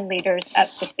least 10 liters up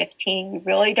to 15. You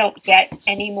really don't get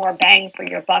any more bang for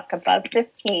your buck above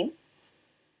 15.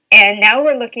 And now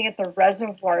we're looking at the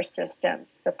reservoir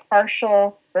systems, the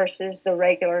partial versus the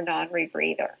regular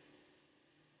non-rebreather.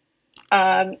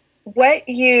 What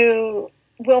you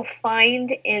will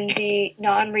find in the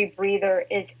non-rebreather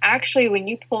is actually when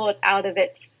you pull it out of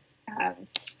its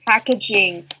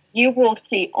packaging, you will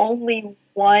see only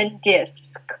one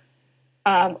disc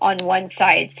on one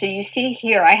side. So you see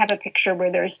here, I have a picture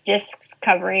where there's discs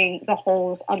covering the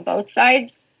holes on both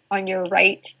sides on your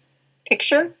right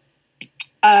picture.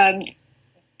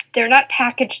 they're not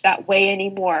packaged that way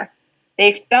anymore.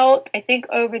 They felt, I think,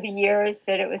 over the years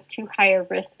that it was too high a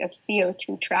risk of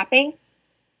CO2 trapping.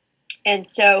 And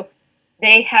so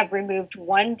they have removed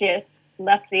one disc,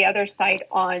 left the other side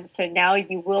on. So now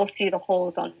you will see the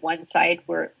holes on one side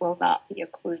where it will not be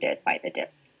occluded by the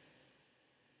disc.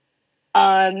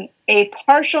 A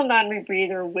partial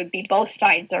non-rebreather would be both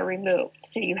sides are removed.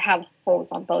 So you have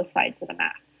holes on both sides of the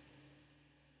mask.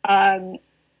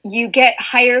 You get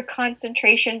higher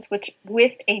concentrations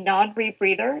with a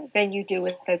non-rebreather than you do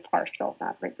with a partial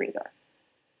non-rebreather.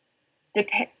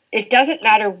 It doesn't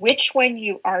matter which one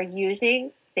you are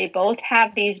using. They both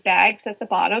have these bags at the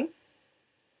bottom.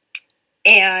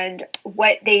 And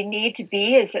what they need to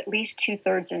be is at least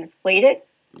 2/3 inflated,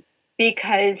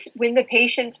 because when the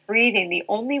patient's breathing, the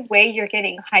only way you're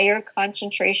getting higher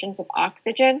concentrations of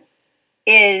oxygen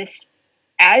is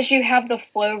as you have the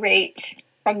flow rate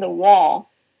from the wall.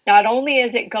 Not only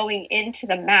is it going into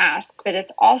the mask, but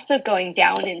it's also going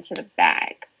down into the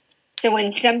bag. So when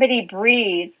somebody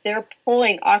breathes, they're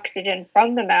pulling oxygen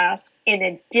from the mask in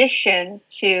addition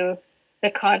to the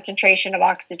concentration of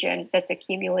oxygen that's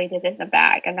accumulated in the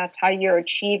bag. And that's how you're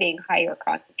achieving higher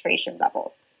concentration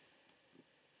levels.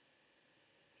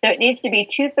 So it needs to be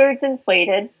 2/3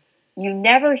 inflated. You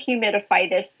never humidify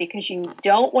this because you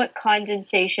don't want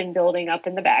condensation building up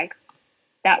in the bag.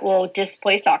 That will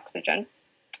displace oxygen.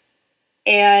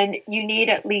 And you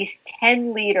need at least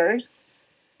 10 liters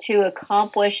to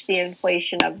accomplish the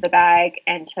inflation of the bag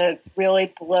and to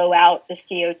really blow out the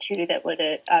CO2 that would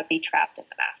be trapped in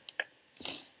the mask.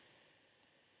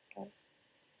 Okay.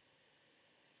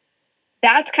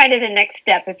 That's kind of the next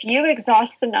step. If you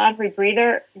exhaust the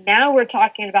non-rebreather, now we're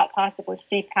talking about possibly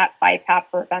CPAP, BiPAP,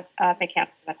 or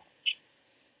mechanical ventilation.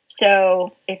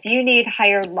 So if you need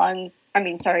higher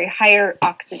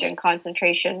oxygen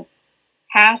concentrations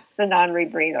past the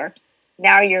non-rebreather,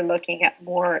 now you're looking at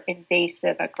more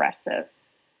invasive, aggressive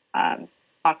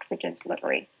oxygen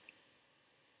delivery.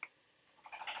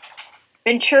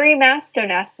 Venturi masks,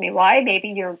 don't ask me why. Maybe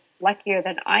you're luckier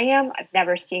than I am. I've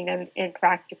never seen them in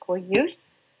practical use.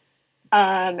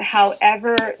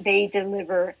 However, they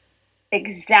deliver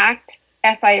exact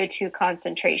FiO2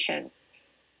 concentrations.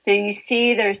 So you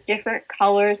see there's different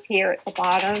colors here at the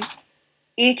bottom.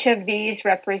 Each of these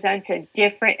represents a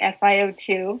different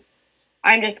FiO2.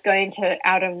 I'm just going to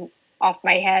out off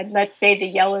my head. Let's say the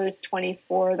yellow is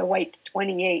 24, the white's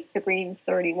 28, the green's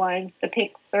 31, the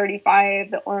pink's 35,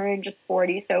 the orange is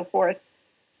 40, so forth.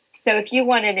 So if you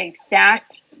want an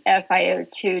exact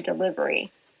FiO2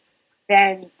 delivery,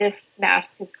 then this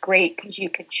mask is great because you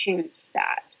can choose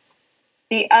that.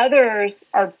 The others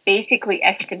are basically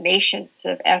estimations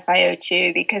of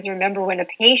FiO2 because remember, when a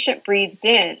patient breathes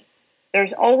in,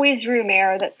 there's always room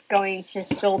air that's going to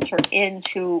filter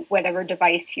into whatever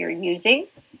device you're using.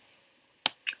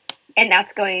 And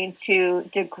that's going to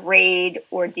degrade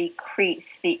or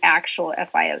decrease the actual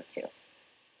FiO2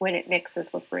 when it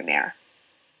mixes with room air.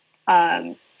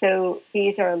 So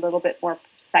these are a little bit more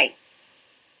precise.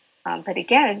 But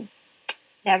again,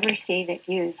 never seen it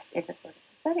used in a clinical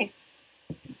setting.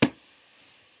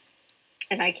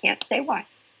 And I can't say why.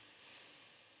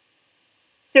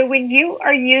 So when you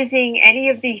are using any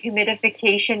of the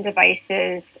humidification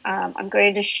devices, I'm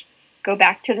going to go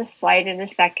back to the slide in a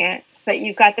second, but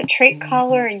you've got the trach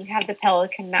collar and you have the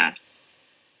pelican mask.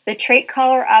 The trach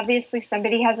collar, obviously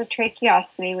somebody has a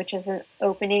tracheostomy, which is an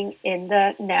opening in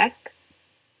the neck,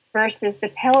 versus the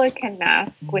pelican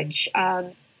mask, which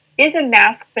is a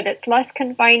mask, but it's less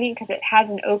confining because it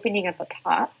has an opening at the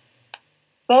top.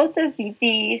 Both of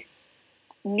these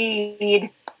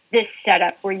need this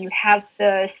setup where you have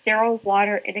the sterile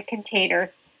water in a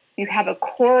container, you have a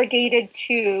corrugated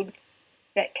tube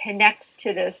that connects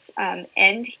to this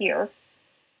end here,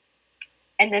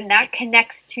 and then that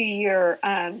connects to your,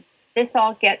 this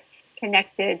all gets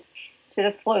connected to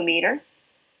the flow meter,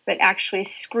 but actually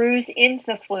screws into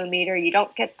the flow meter. You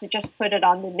don't get to just put it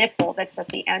on the nipple that's at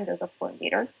the end of the flow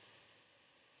meter.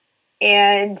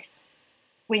 And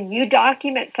when you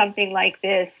document something like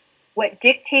this, what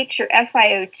dictates your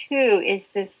FiO2 is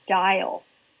this dial.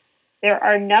 There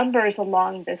are numbers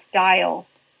along this dial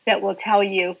that will tell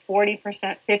you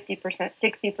 40%, 50%,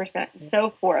 60%, and so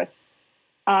forth.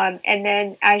 And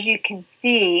then as you can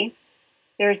see,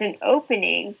 there's an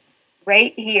opening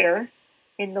right here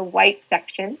in the white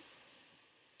section.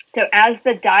 So as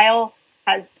the dial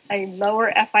has a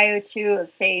lower FiO2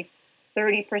 of, say,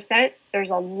 30%,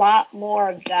 there's a lot more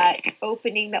of that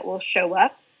opening that will show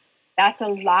up. That's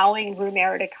allowing room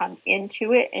air to come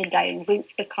into it and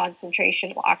dilute the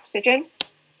concentration of oxygen.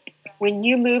 When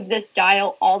you move this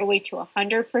dial all the way to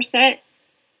 100%,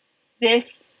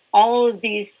 all of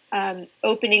these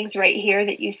openings right here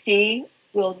that you see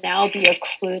will now be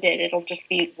occluded. It'll just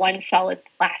be one solid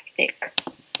plastic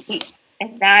piece,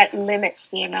 and that limits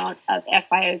the amount of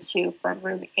FiO2 from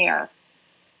room air,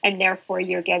 and therefore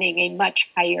you're getting a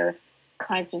much higher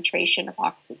concentration of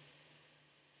oxygen,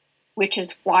 which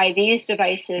is why these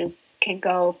devices can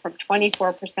go from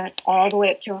 24% all the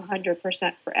way up to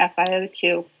 100% for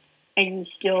FiO2, and you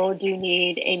still do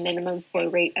need a minimum flow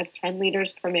rate of 10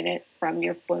 liters per minute from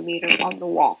your flow meter on the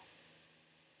wall.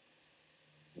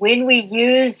 When we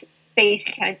use phase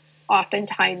tents,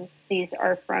 oftentimes these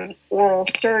are from oral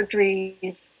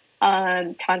surgeries,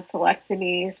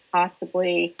 tonsillectomies,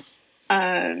 possibly,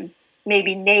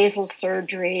 maybe nasal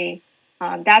surgery.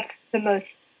 That's the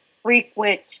most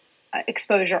frequent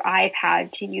exposure I've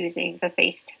had to using the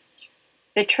phase tent.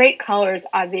 The trach collars,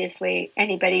 obviously,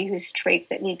 anybody who's trach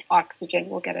that needs oxygen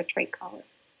will get a trach collar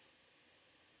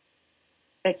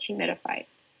that's humidified.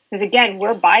 Because again,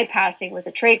 we're bypassing with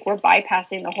the trach, we're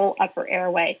bypassing the whole upper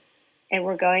airway, and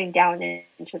we're going down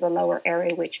into the lower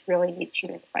airway, which really needs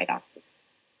humidified oxygen.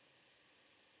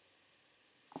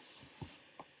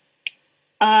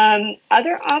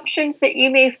 Other options that you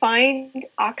may find,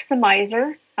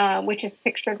 oximizer, which is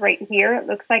pictured right here. It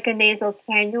looks like a nasal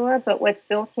cannula, but what's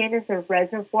built in is a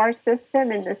reservoir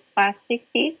system in this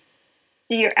plastic piece.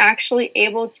 So you're actually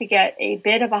able to get a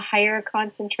bit of a higher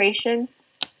concentration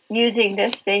using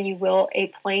this than you will a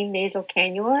plain nasal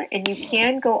cannula, and you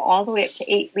can go all the way up to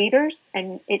 8 liters,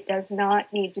 and it does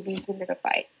not need to be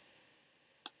humidified.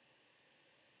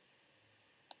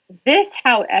 This,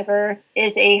 however,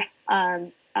 is a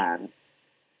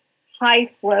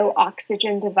high-flow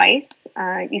oxygen device.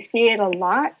 You see it a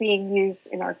lot being used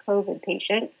in our COVID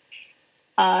patients,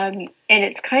 and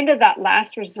it's kind of that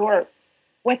last resort.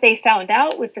 What they found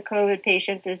out with the COVID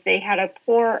patients is they had a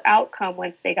poor outcome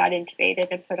once they got intubated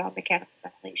and put on mechanical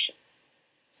ventilation.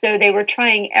 So they were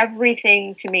trying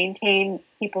everything to maintain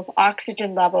people's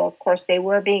oxygen level. Of course, they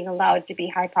were being allowed to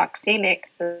be hypoxemic.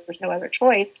 There was no other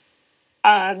choice.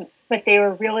 But they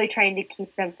were really trying to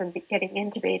keep them from getting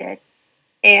intubated.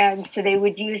 And so they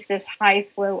would use this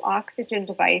high-flow oxygen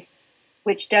device,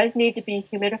 which does need to be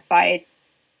humidified,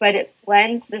 but it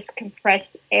blends this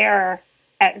compressed air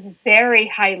at very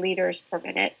high liters per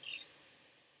minute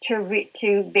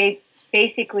to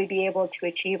basically be able to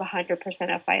achieve 100%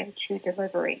 FiO2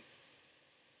 delivery.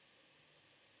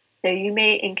 So you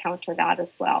may encounter that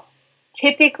as well.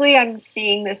 Typically, I'm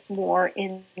seeing this more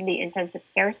in the intensive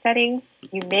care settings.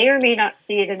 You may or may not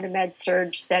see it in the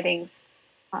med-surg settings.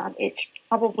 It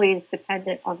probably is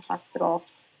dependent on hospital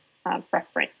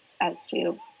preference as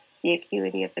to the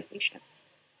acuity of the patient.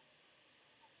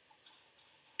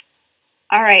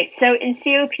 All right, so in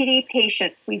COPD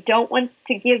patients, we don't want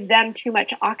to give them too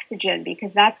much oxygen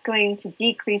because that's going to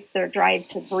decrease their drive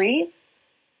to breathe.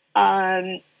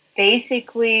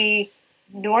 Basically,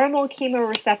 normal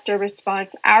chemoreceptor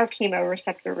response, our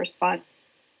chemoreceptor response,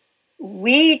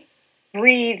 we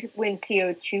breathe when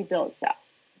CO2 builds up.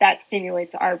 That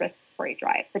stimulates our respiratory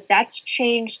drive, but that's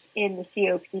changed in the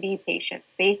COPD patient.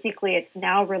 Basically, it's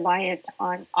now reliant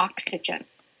on oxygen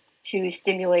to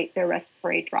stimulate their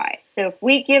respiratory drive. So if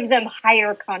we give them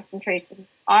higher concentration of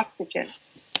oxygen,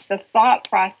 the thought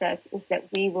process is that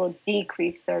we will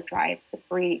decrease their drive to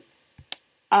breathe.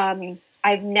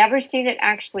 I've never seen it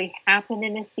actually happen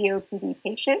in a COPD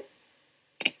patient,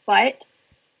 but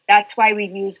that's why we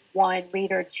use 1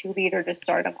 liter, 2 liter to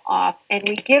start them off. And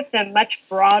we give them much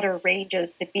broader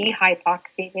ranges to be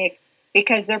hypoxemic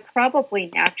because they're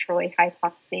probably naturally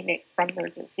hypoxemic from their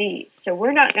disease. So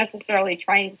we're not necessarily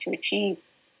trying to achieve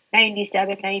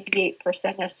 97, 98%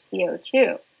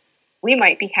 SpO2. We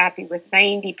might be happy with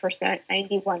 90%,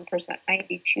 91%,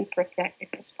 92% in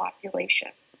this population.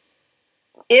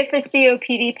 If a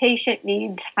COPD patient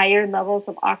needs higher levels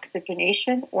of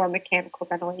oxygenation or mechanical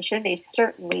ventilation, they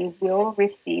certainly will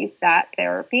receive that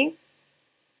therapy.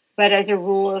 But as a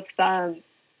rule of thumb,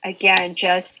 again,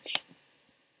 just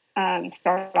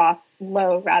start off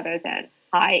low rather than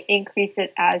high. Increase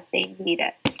it as they need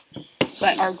it.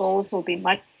 But our goals will be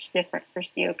much different for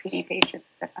COPD patients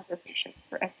than other patients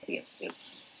for SpO2.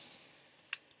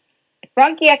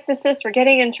 Bronchiectasis, we're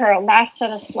getting into our last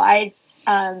set of slides.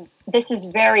 This is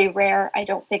very rare. I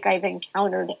don't think I've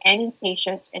encountered any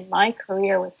patient in my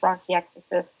career with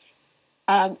bronchiectasis.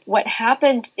 What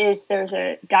happens is there's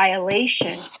a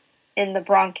dilation in the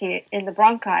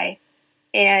bronchi,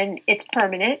 and it's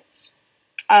permanent.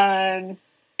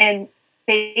 And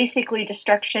basically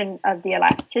destruction of the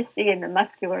elasticity and the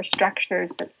muscular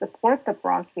structures that support the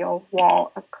bronchial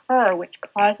wall occur, which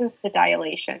causes the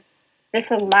dilation. This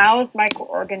allows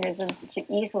microorganisms to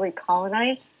easily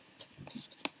colonize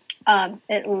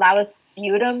It allows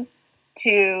sputum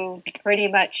to pretty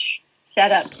much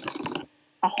set up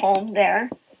a home there.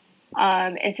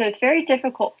 And so it's very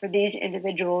difficult for these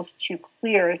individuals to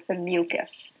clear the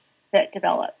mucus that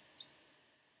develops.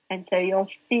 And so you'll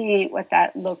see what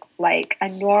that looks like, a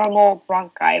normal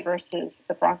bronchi versus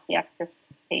the bronchiectasis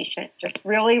patient. Just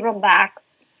really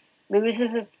relaxed,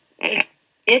 loses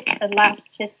its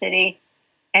elasticity,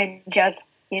 and just,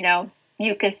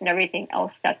 mucus and everything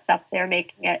else that's up there,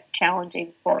 making it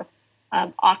challenging for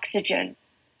oxygen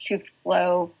to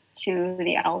flow to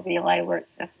the alveoli where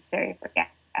it's necessary for gas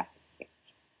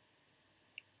exchange.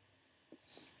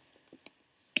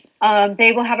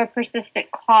 They will have a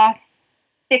persistent cough,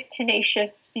 thick,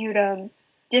 tenacious sputum,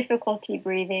 difficulty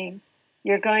breathing.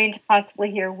 You're going to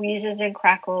possibly hear wheezes and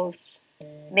crackles,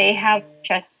 may have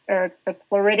chest or the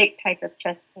pleuritic type of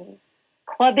chest pain.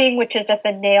 Clubbing, which is at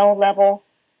the nail level,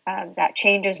 that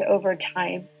changes over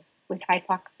time with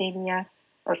hypoxemia,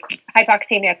 or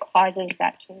hypoxemia causes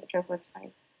that change over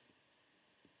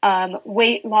time.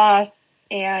 Weight loss,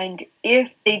 and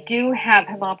if they do have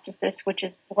hemoptysis, which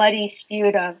is bloody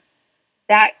sputum,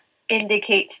 that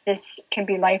indicates this can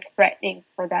be life-threatening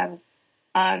for them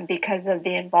because of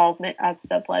the involvement of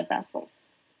the blood vessels.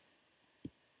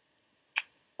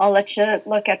 I'll let you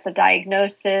look at the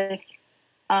diagnosis.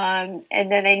 And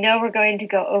then I know we're going to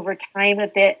go over time a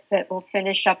bit, but we'll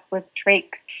finish up with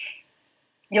trachs.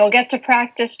 You'll get to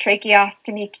practice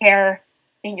tracheostomy care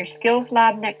in your skills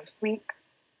lab next week.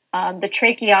 The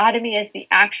tracheotomy is the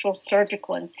actual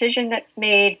surgical incision that's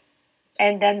made,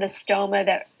 and then the stoma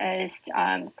that is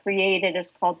created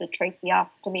is called the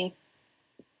tracheostomy.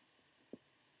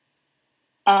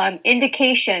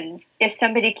 Indications: if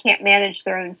somebody can't manage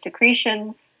their own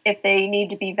secretions, if they need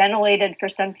to be ventilated for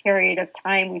some period of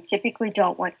time, we typically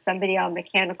don't want somebody on we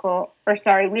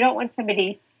don't want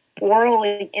somebody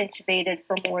orally intubated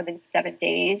for more than 7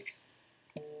 days.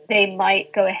 They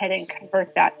might go ahead and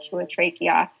convert that to a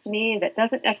tracheostomy. That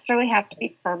doesn't necessarily have to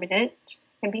be permanent, it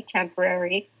can be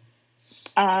temporary.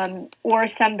 Or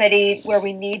somebody where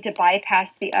we need to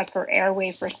bypass the upper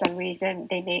airway for some reason,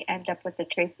 they may end up with a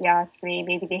tracheostomy.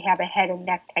 Maybe they have a head and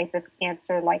neck type of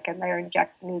cancer, like a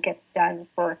laryngectomy gets done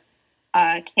for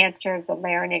cancer of the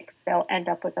larynx. They'll end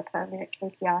up with a permanent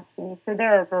tracheostomy. So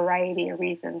there are a variety of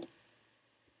reasons.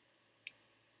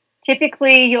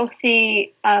 Typically, you'll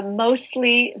see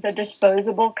mostly the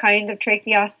disposable kind of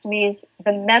tracheostomies.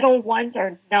 The metal ones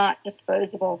are not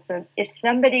disposable. So if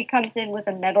somebody comes in with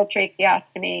a metal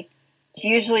tracheostomy, it's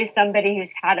usually somebody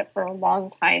who's had it for a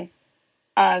long time.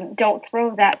 Don't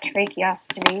throw that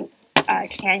tracheostomy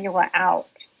cannula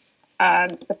out.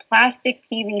 The plastic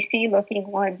PVC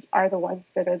looking ones are the ones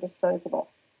that are disposable.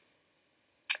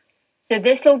 So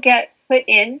this will get put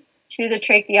in to the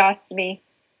tracheostomy.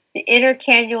 The inner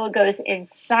cannula goes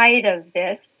inside of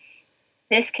this.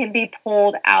 This can be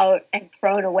pulled out and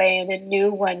thrown away and a new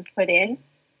one put in.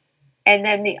 And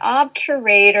then the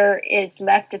obturator is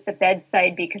left at the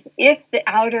bedside because if the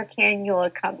outer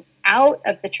cannula comes out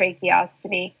of the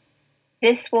tracheostomy,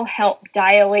 this will help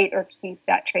dilate or keep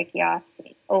that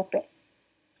tracheostomy open.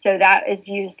 So that is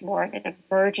used more in an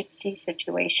emergency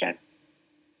situation.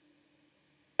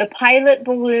 The pilot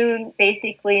balloon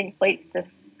basically inflates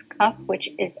this cup, which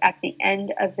is at the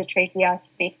end of the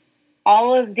tracheostomy.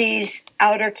 All of these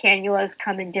outer cannulas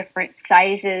come in different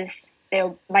sizes. They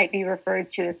might be referred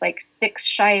to as like 6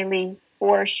 Shiley,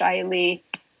 4 Shiley,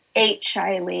 8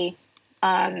 Shiley.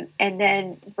 And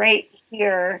then right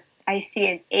here, I see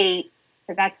an 8.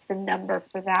 So that's the number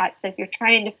for that. So if you're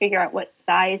trying to figure out what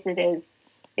size it is,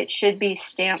 it should be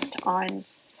stamped on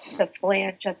the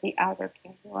flange of the outer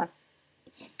cannula.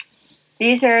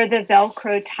 These are the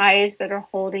Velcro ties that are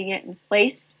holding it in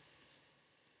place.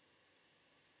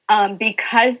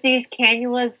 Because these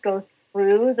cannulas go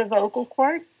through the vocal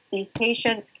cords, these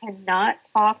patients cannot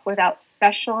talk without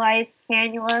specialized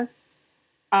cannulas.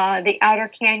 The outer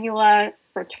cannula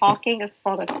for talking is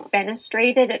called a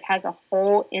fenestrated. It has a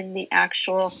hole in the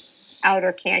actual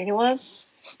outer cannula.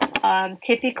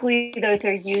 Typically, those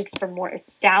are used for more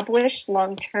established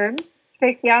long-term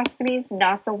tracheostomies,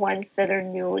 not the ones that are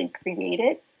newly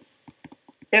created.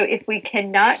 So if we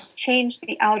cannot change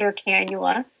the outer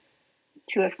cannula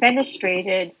to a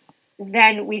fenestrated,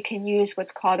 then we can use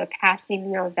what's called a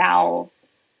Passimier valve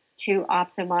to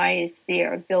optimize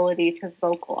their ability to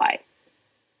vocalize.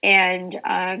 And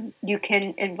you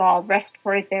can involve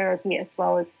respiratory therapy as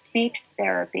well as speech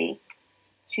therapy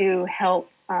to help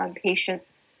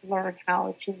patients learn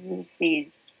how to use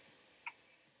these.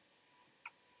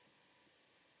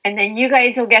 And then you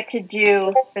guys will get to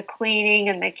do the cleaning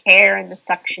and the care and the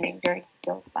suctioning during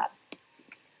skills lab.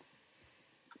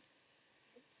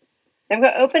 I'm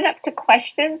going to open up to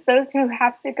questions. Those who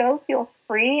have to go, feel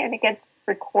free, and it gets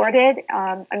recorded.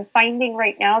 I'm finding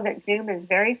right now that Zoom is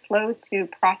very slow to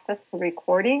process the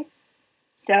recording,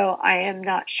 so I am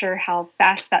not sure how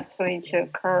fast that's going to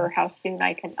occur, how soon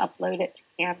I can upload it to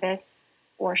Canvas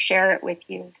or share it with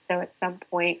you. So at some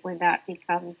point when that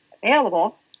becomes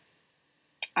available,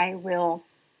 I will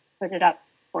put it up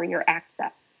for your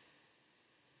access.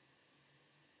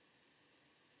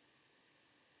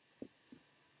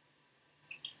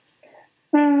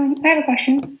 I have a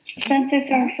question. Since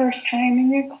it's our first time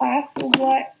in your class,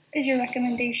 what is your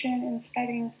recommendation in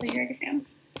studying for your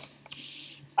exams?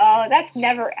 Oh, that's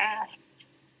never asked.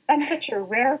 That's such a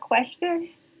rare question.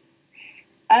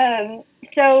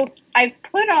 So I've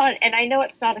put on, and I know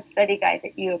it's not a study guide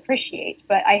that you appreciate,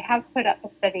 but I have put up a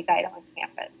study guide on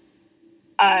Canvas.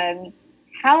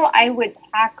 How I would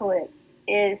tackle it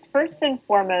is, first and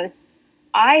foremost,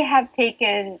 I've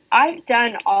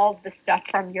done all of the stuff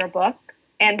from your book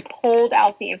and pulled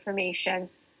out the information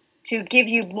to give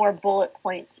you more bullet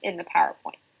points in the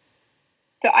PowerPoints.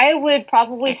 So I would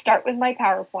probably start with my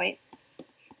PowerPoints,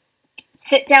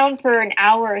 sit down for an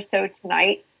hour or so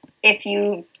tonight. If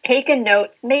you take a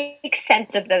note, make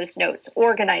sense of those notes,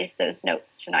 organize those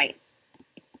notes tonight.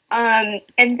 And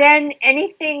then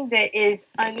anything that is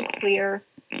unclear,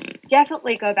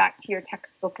 definitely go back to your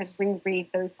textbook and reread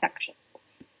those sections.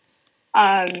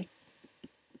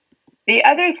 The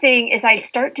other thing is I'd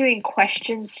start doing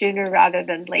questions sooner rather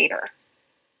than later.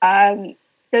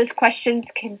 Those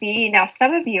questions can be, now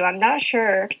some of you, I'm not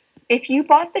sure, if you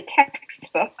bought the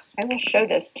textbook, I will show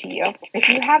this to you. If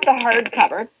you have the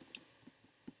hardcover,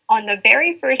 on the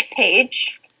very first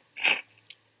page,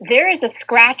 there is a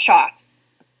scratch off.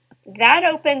 That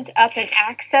opens up an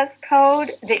access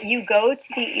code that you go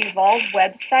to the Evolve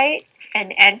website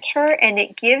and enter, and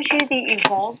it gives you the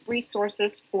Evolve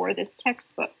resources for this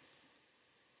textbook.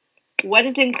 What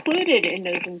is included in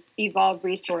those Evolve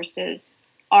resources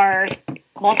are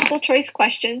multiple choice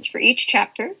questions for each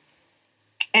chapter,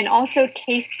 and also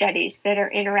case studies that are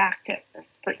interactive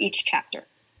for each chapter.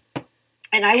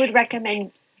 And I would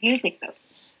recommend using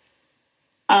those.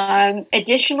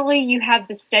 Additionally, you have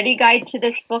the study guide to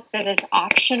this book that is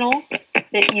optional,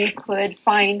 that you could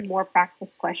find more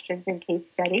practice questions and case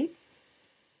studies.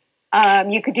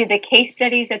 You could do the case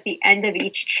studies at the end of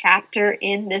each chapter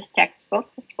in this textbook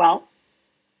as well.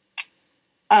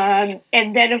 And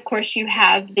then, of course, you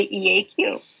have the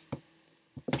EAQ.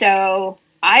 So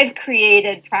I've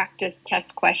created practice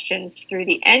test questions through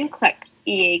the NCLEX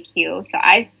EAQ. So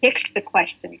I've picked the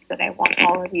questions that I want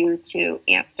all of you to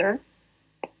answer.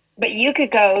 But you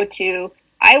could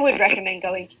I would recommend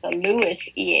going to the Lewis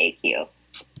EAQ.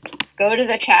 Go to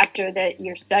the chapter that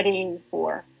you're studying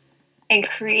for and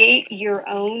create your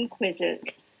own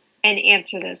quizzes and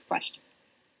answer those questions.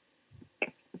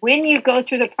 When you go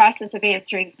through the process of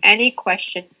answering any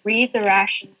question, read the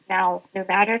rationales, no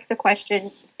matter if the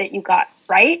question that you got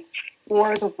right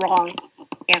or the wrong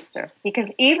answer.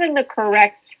 Because even the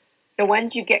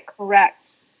ones you get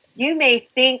correct, you may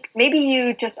think, maybe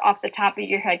you just off the top of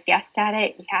your head guessed at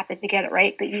it, you happened to get it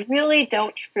right, but you really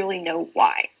don't truly know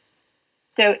why.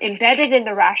 So embedded in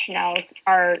the rationales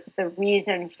are the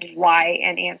reasons why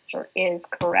an answer is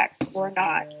correct or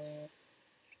not.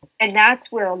 And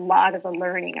that's where a lot of the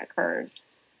learning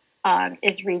occurs,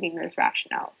 is reading those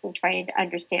rationales and trying to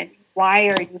understand, why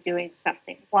are you doing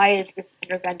something? Why is this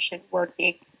intervention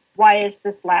working? Why is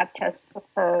this lab test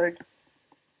preferred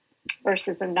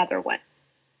versus another one?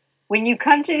 When you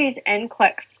come to these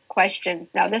NCLEX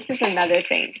questions, now this is another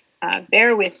thing.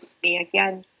 Bear with me.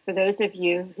 Again, for those of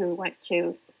you who want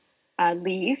to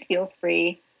leave, feel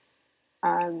free.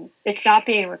 It's not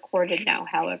being recorded now,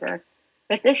 however.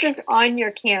 But this is on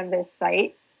your Canvas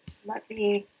site. Let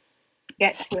me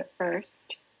get to it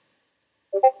first.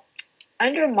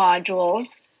 Under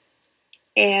modules,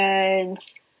 and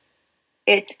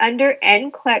it's under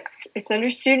NCLEX, it's under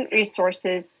student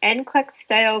resources, NCLEX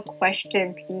style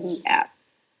question PDF.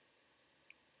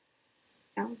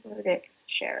 Download it,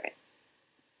 share it.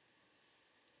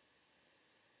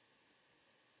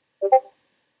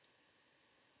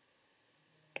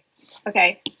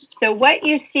 Okay, so what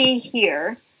you see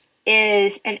here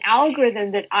is an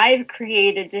algorithm that I've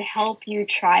created to help you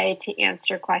try to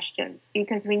answer questions.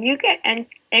 Because when you get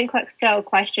NCLEX style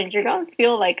questions, you're going to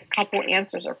feel like a couple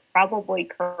answers are probably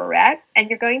correct, and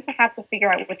you're going to have to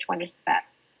figure out which one is the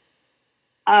best.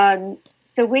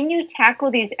 So when you tackle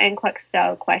these NCLEX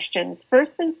style questions,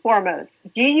 first and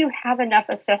foremost, do you have enough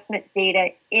assessment data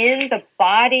in the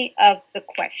body of the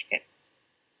question?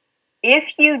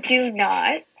 If you do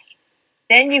not,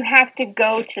 then you have to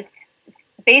go to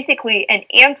basically an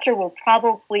answer will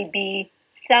probably be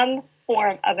some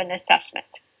form of an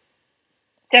assessment.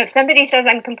 So if somebody says,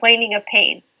 I'm complaining of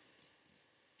pain,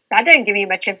 that doesn't give you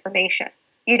much information.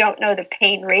 You don't know the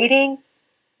pain rating.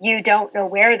 You don't know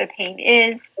where the pain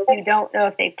is. You don't know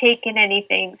if they've taken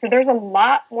anything. So there's a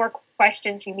lot more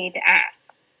questions you need to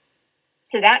ask.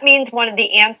 So that means one of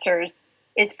the answers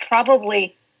is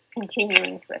probably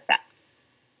continuing to assess.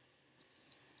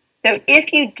 So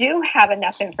if you do have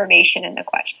enough information in the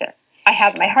question, I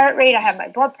have my heart rate, I have my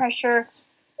blood pressure,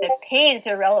 the pain is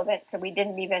irrelevant, so we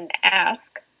didn't even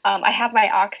ask. I have my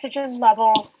oxygen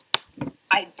level.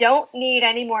 I don't need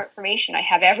any more information. I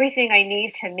have everything I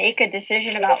need to make a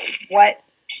decision about what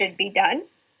should be done.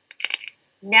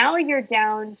 Now you're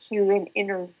down to an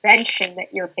intervention that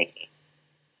you're picking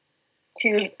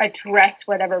to address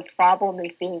whatever problem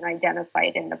is being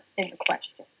identified in the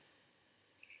question.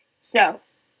 So,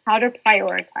 how to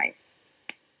prioritize.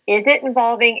 Is it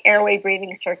involving airway,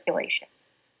 breathing, circulation?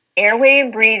 Airway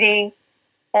and breathing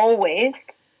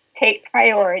always take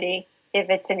priority if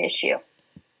it's an issue.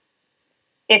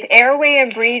 If airway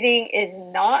and breathing is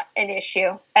not an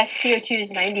issue, SpO2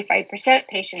 is 95%,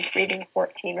 patients breathing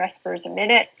 14 respirators a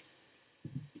minute.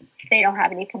 They don't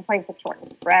have any complaints of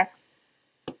shortness of breath,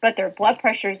 but their blood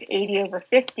pressure is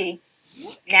 80/50.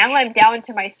 Now I'm down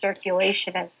to my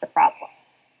circulation as the problem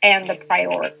and the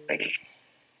priority.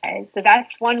 Okay, so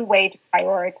that's one way to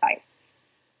prioritize.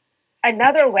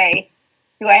 Another way,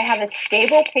 do I have a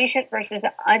stable patient versus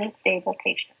an unstable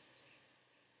patient?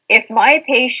 If my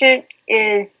patient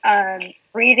is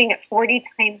breathing at 40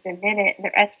 times a minute and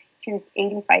their SpO2 is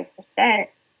 85%,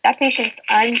 that patient's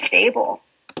unstable.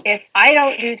 If I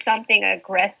don't do something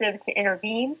aggressive to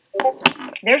intervene,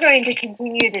 they're going to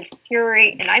continue to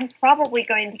deteriorate, and I'm probably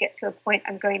going to get to a point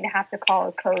I'm going to have to call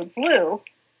a code blue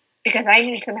because I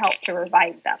need some help to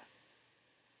revive them.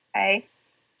 Okay?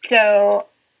 So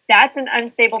that's an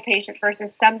unstable patient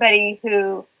versus somebody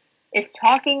who is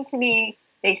talking to me.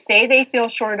 They say they feel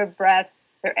short of breath.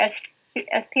 Their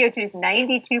SpO2 is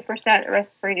 92%, their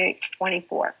respiratory rate is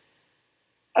 24.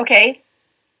 Okay,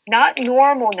 not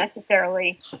normal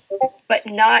necessarily, but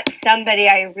not somebody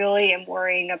I really am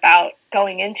worrying about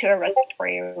going into a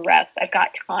respiratory arrest. I've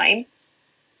got time.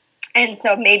 And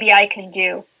so maybe I can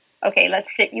do, okay,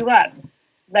 let's sit you up.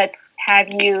 Let's have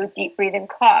you deep breathe and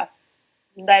cough.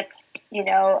 Let's,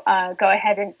 go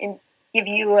ahead and give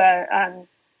you a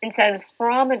instead of a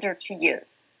spirometer to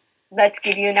use. Let's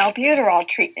give you an albuterol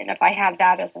treatment if I have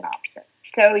that as an option.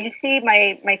 So you see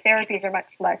my therapies are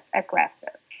much less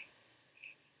aggressive.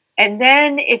 And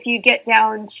then if you get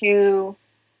down to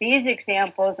these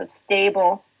examples of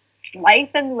stable, life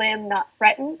and limb not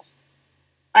threatened,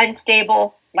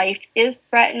 unstable, life is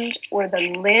threatened, or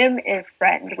the limb is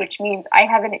threatened, which means I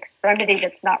have an extremity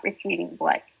that's not receiving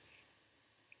blood.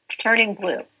 It's turning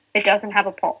blue. It doesn't have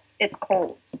a pulse. It's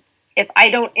cold. If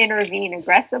I don't intervene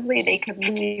aggressively, they could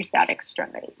lose that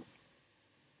extremity.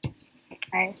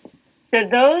 Okay? So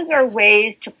those are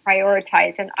ways to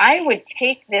prioritize. And I would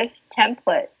take this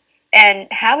template and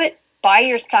have it by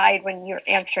your side when you're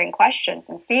answering questions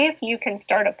and see if you can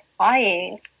start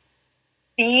applying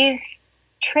these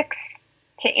tricks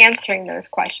to answering those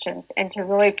questions and to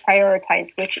really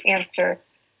prioritize which answer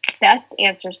best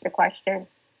answers the question,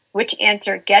 which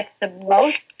answer gets the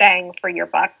most bang for your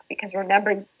buck, because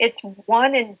remember, it's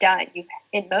one and done. You,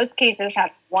 in most cases,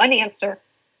 have one answer,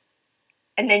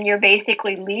 and then you're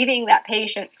basically leaving that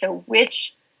patient, so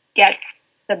which gets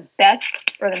the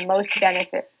best or the most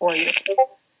benefit for you.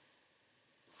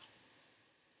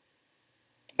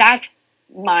 That's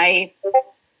my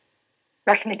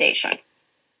recommendation.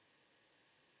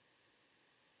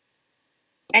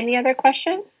 Any other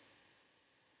questions?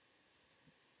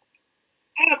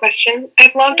 I have a question.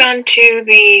 I've logged on to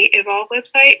the Evolve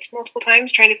website multiple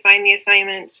times trying to find the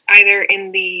assignments either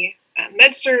in the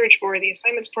MedSurg or the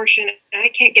assignments portion, and I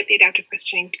can't get the adaptive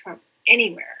questioning to come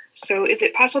anywhere. So is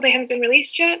it possible they haven't been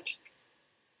released yet?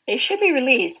 They should be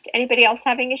released. Anybody else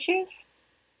having issues?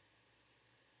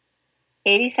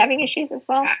 Katie's having issues as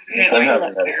well? I'm having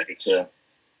that issue too.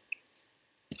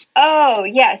 Oh,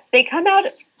 yes. They come out,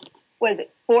 was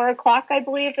it 4 o'clock, I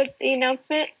believe, at the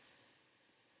announcement?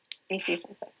 Let me see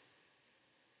something.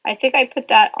 I think I put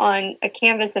that on a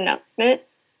Canvas announcement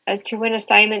as to when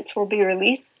assignments will be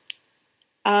released.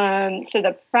 So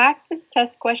the practice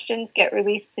test questions get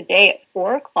released today at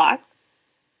 4 o'clock,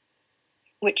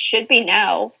 which should be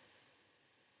now.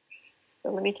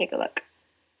 So let me take a look.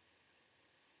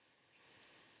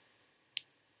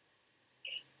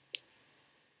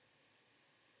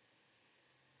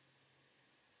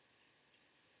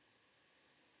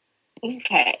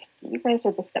 Okay, you guys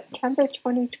are the September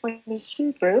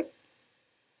 2022 group.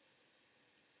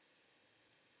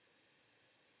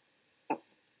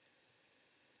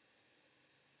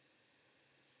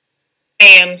 I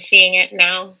am seeing it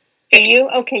now. Are you?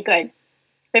 Okay, good.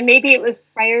 So maybe it was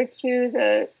prior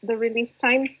to the release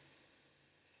time?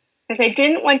 Because I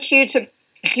didn't want you to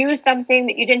do something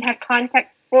that you didn't have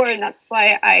context for, and that's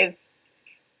why I've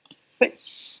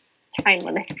put time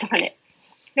limits on it.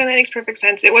 No, that makes perfect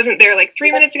sense. It wasn't there like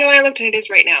 3 minutes ago when I looked, and it is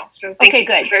right now. So thank you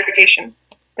good. for clarification.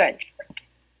 Good.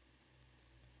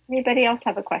 Anybody else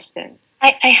have a question?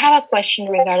 I have a question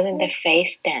regarding the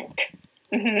face tent.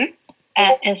 Mm-hmm.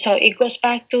 And so it goes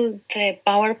back to the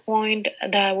PowerPoint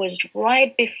that was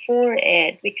right before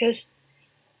it, because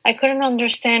I couldn't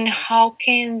understand how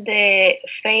can the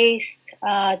face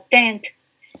tent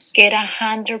get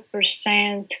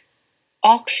 100%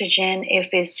 oxygen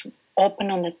if it's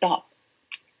open on the top.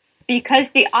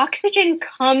 Because the oxygen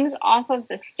comes off of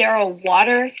the sterile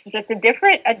water, because it's a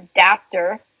different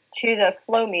adapter to the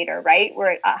flow meter, right?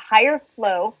 We're at a higher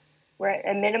flow, we're at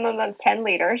a minimum of 10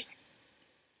 liters,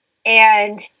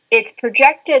 and it's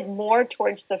projected more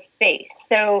towards the face.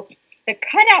 So the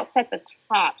cutout's at the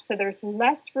top, so there's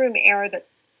less room air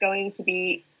that's going to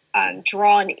be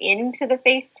drawn into the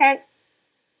face tent,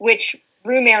 which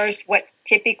room air is what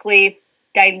typically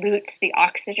dilutes the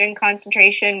oxygen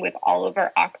concentration with all of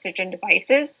our oxygen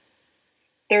devices.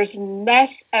 There's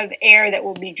less of air that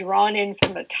will be drawn in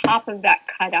from the top of that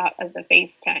cutout of the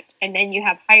face tent. And then you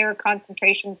have higher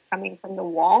concentrations coming from the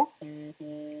wall,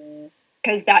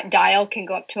 because that dial can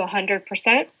go up to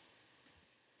 100%.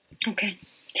 Okay.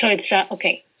 So it's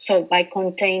okay. So by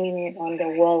containing it on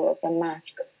the wall of the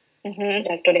mask, it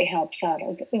actually helps out.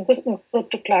 It was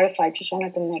good to clarify. Just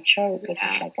wanted to make sure, because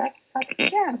it's like that.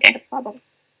 Yeah, Okay. no problem.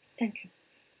 Thank you.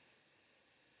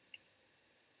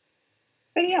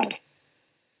 Anybody else?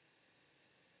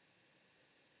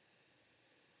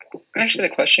 Actually, a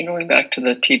question going back to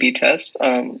the TB test.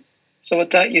 So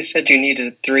with that, you said you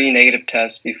needed 3 negative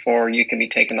tests before you can be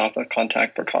taken off of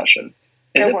contact precaution.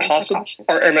 Is it possible,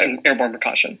 or airborne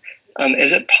precaution?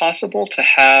 Is it possible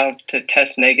to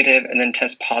test negative and then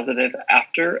test positive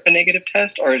after a negative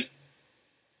test, or is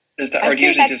that, or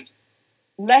usually just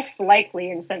less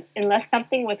likely unless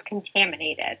something was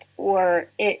contaminated or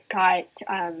it got,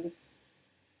 I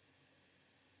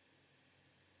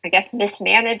guess,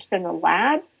 mismanaged in the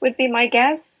lab would be my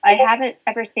guess. I haven't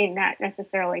ever seen that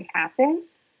necessarily happen.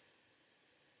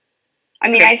 I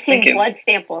mean, I've seen blood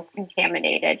samples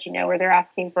contaminated, where they're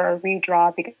asking for a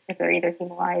redraw because they're either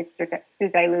hemolyzed or too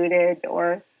diluted,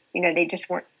 or, they just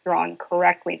weren't drawn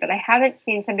correctly. But I haven't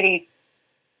seen somebody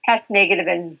test negative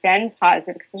and then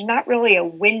positive, because there's not really a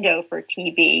window for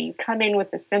TB. You come in with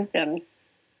the symptoms,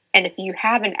 and if you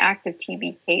have an active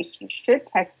TB case, you should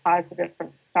test positive from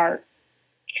the start.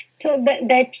 So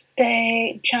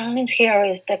the challenge here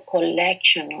is the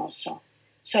collection also.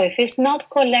 So if it's not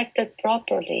collected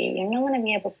properly, you're not going to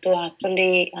be able to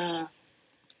actually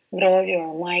grow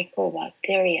your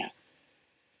mycobacteria.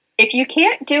 If you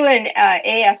can't do an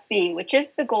AFB, which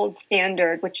is the gold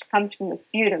standard, which comes from the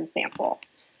sputum sample,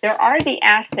 there are the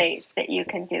assays that you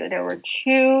can do. There were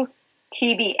 2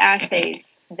 TB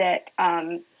assays that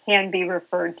can be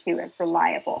referred to as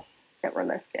reliable that were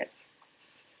listed.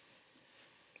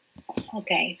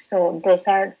 Okay, so those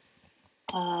are,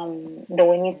 do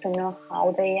we need to know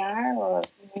how they are, or?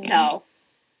 No.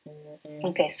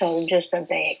 Okay, so just that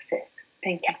they exist.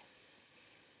 Thank you.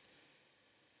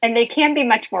 And they can be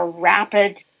much more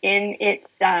rapid in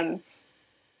its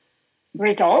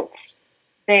results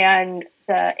than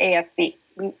the AFB.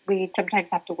 We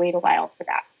sometimes have to wait a while for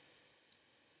that.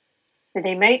 So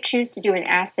they might choose to do an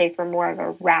assay for more of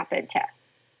a rapid test.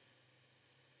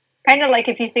 Kind of like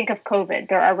if you think of COVID,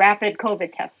 there are rapid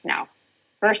COVID tests now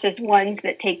versus ones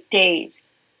that take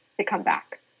days to come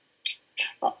back.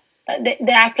 Well, they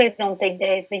actually don't take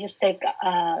days. They just take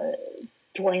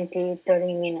 20,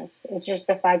 30 minutes. It's just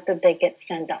the fact that they get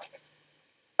sent out.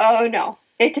 Oh, no.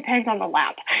 It depends on the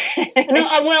lab.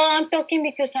 No, well, I'm talking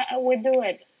because I would do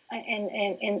it.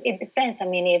 And it depends. I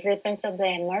mean, if it depends on the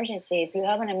emergency. If you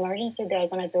have an emergency, they're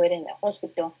going to do it in the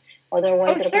hospital.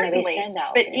 Otherwise, they're going to be sent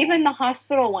out. But even the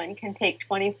hospital one can take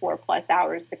 24 plus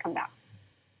hours to come back.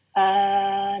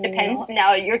 Depends. No.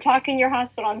 Now, you're talking your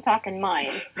hospital, I'm talking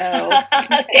mine. So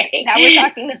okay. Now we're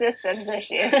talking systems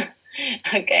issues.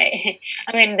 Okay.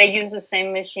 I mean, they use the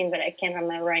same machine, but I can't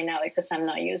remember right now because I'm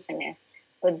not using it.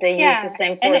 But they use the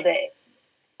same for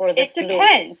the It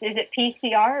depends. Is it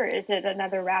PCR or is it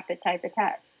another rapid type of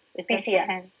test? It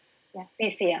PCR. Yeah,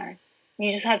 PCR.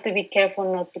 You just have to be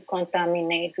careful not to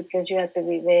contaminate, because you have to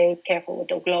be very careful with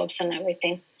the gloves and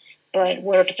everything. but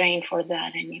we're trained for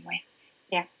that anyway.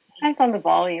 Yeah, depends on the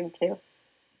volume too.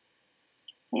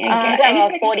 Yeah, get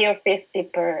about 40 or 50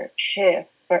 per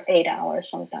shift for 8 hours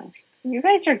sometimes. You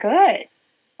guys are good.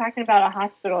 Talking about a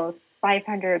hospital of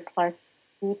 500 plus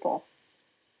people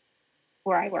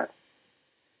where I work.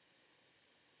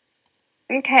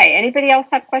 Okay, anybody else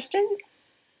have questions?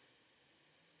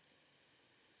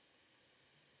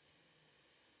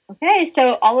 Okay,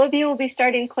 so all of you will be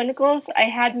starting clinicals. I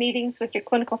had meetings with your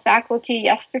clinical faculty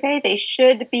yesterday. They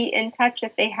should be in touch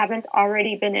if they haven't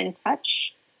already been in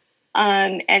touch.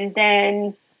 And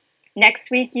then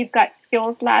next week, you've got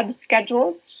skills labs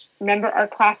scheduled. Remember, our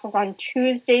class is on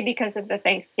Tuesday because of the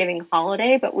Thanksgiving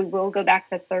holiday, but we will go back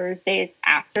to Thursdays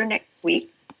after next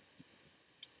week.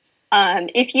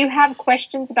 If you have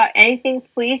questions about anything,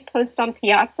 please post on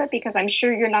Piazza because I'm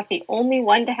sure you're not the only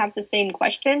one to have the same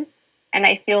question. And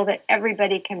I feel that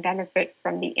everybody can benefit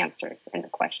from the answers and the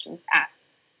questions asked.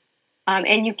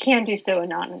 And you can do so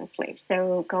anonymously.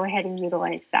 So go ahead and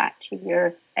utilize that to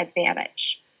your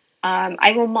advantage.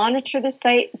 I will monitor the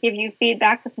site, give you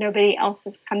feedback if nobody else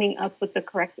is coming up with the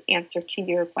correct answer to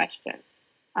your question.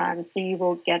 So you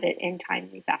will get it in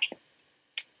timely fashion.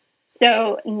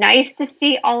 So nice to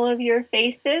see all of your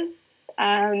faces.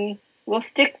 We'll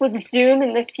stick with Zoom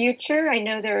in the future. I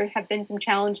know there have been some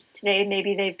challenges today.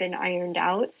 Maybe they've been ironed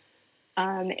out.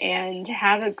 And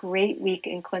have a great week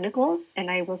in clinicals. And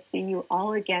I will see you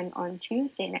all again on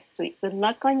Tuesday next week. Good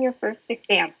luck on your first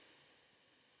exam.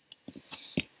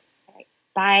 All right,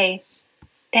 bye.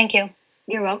 Thank you.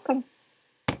 You're welcome.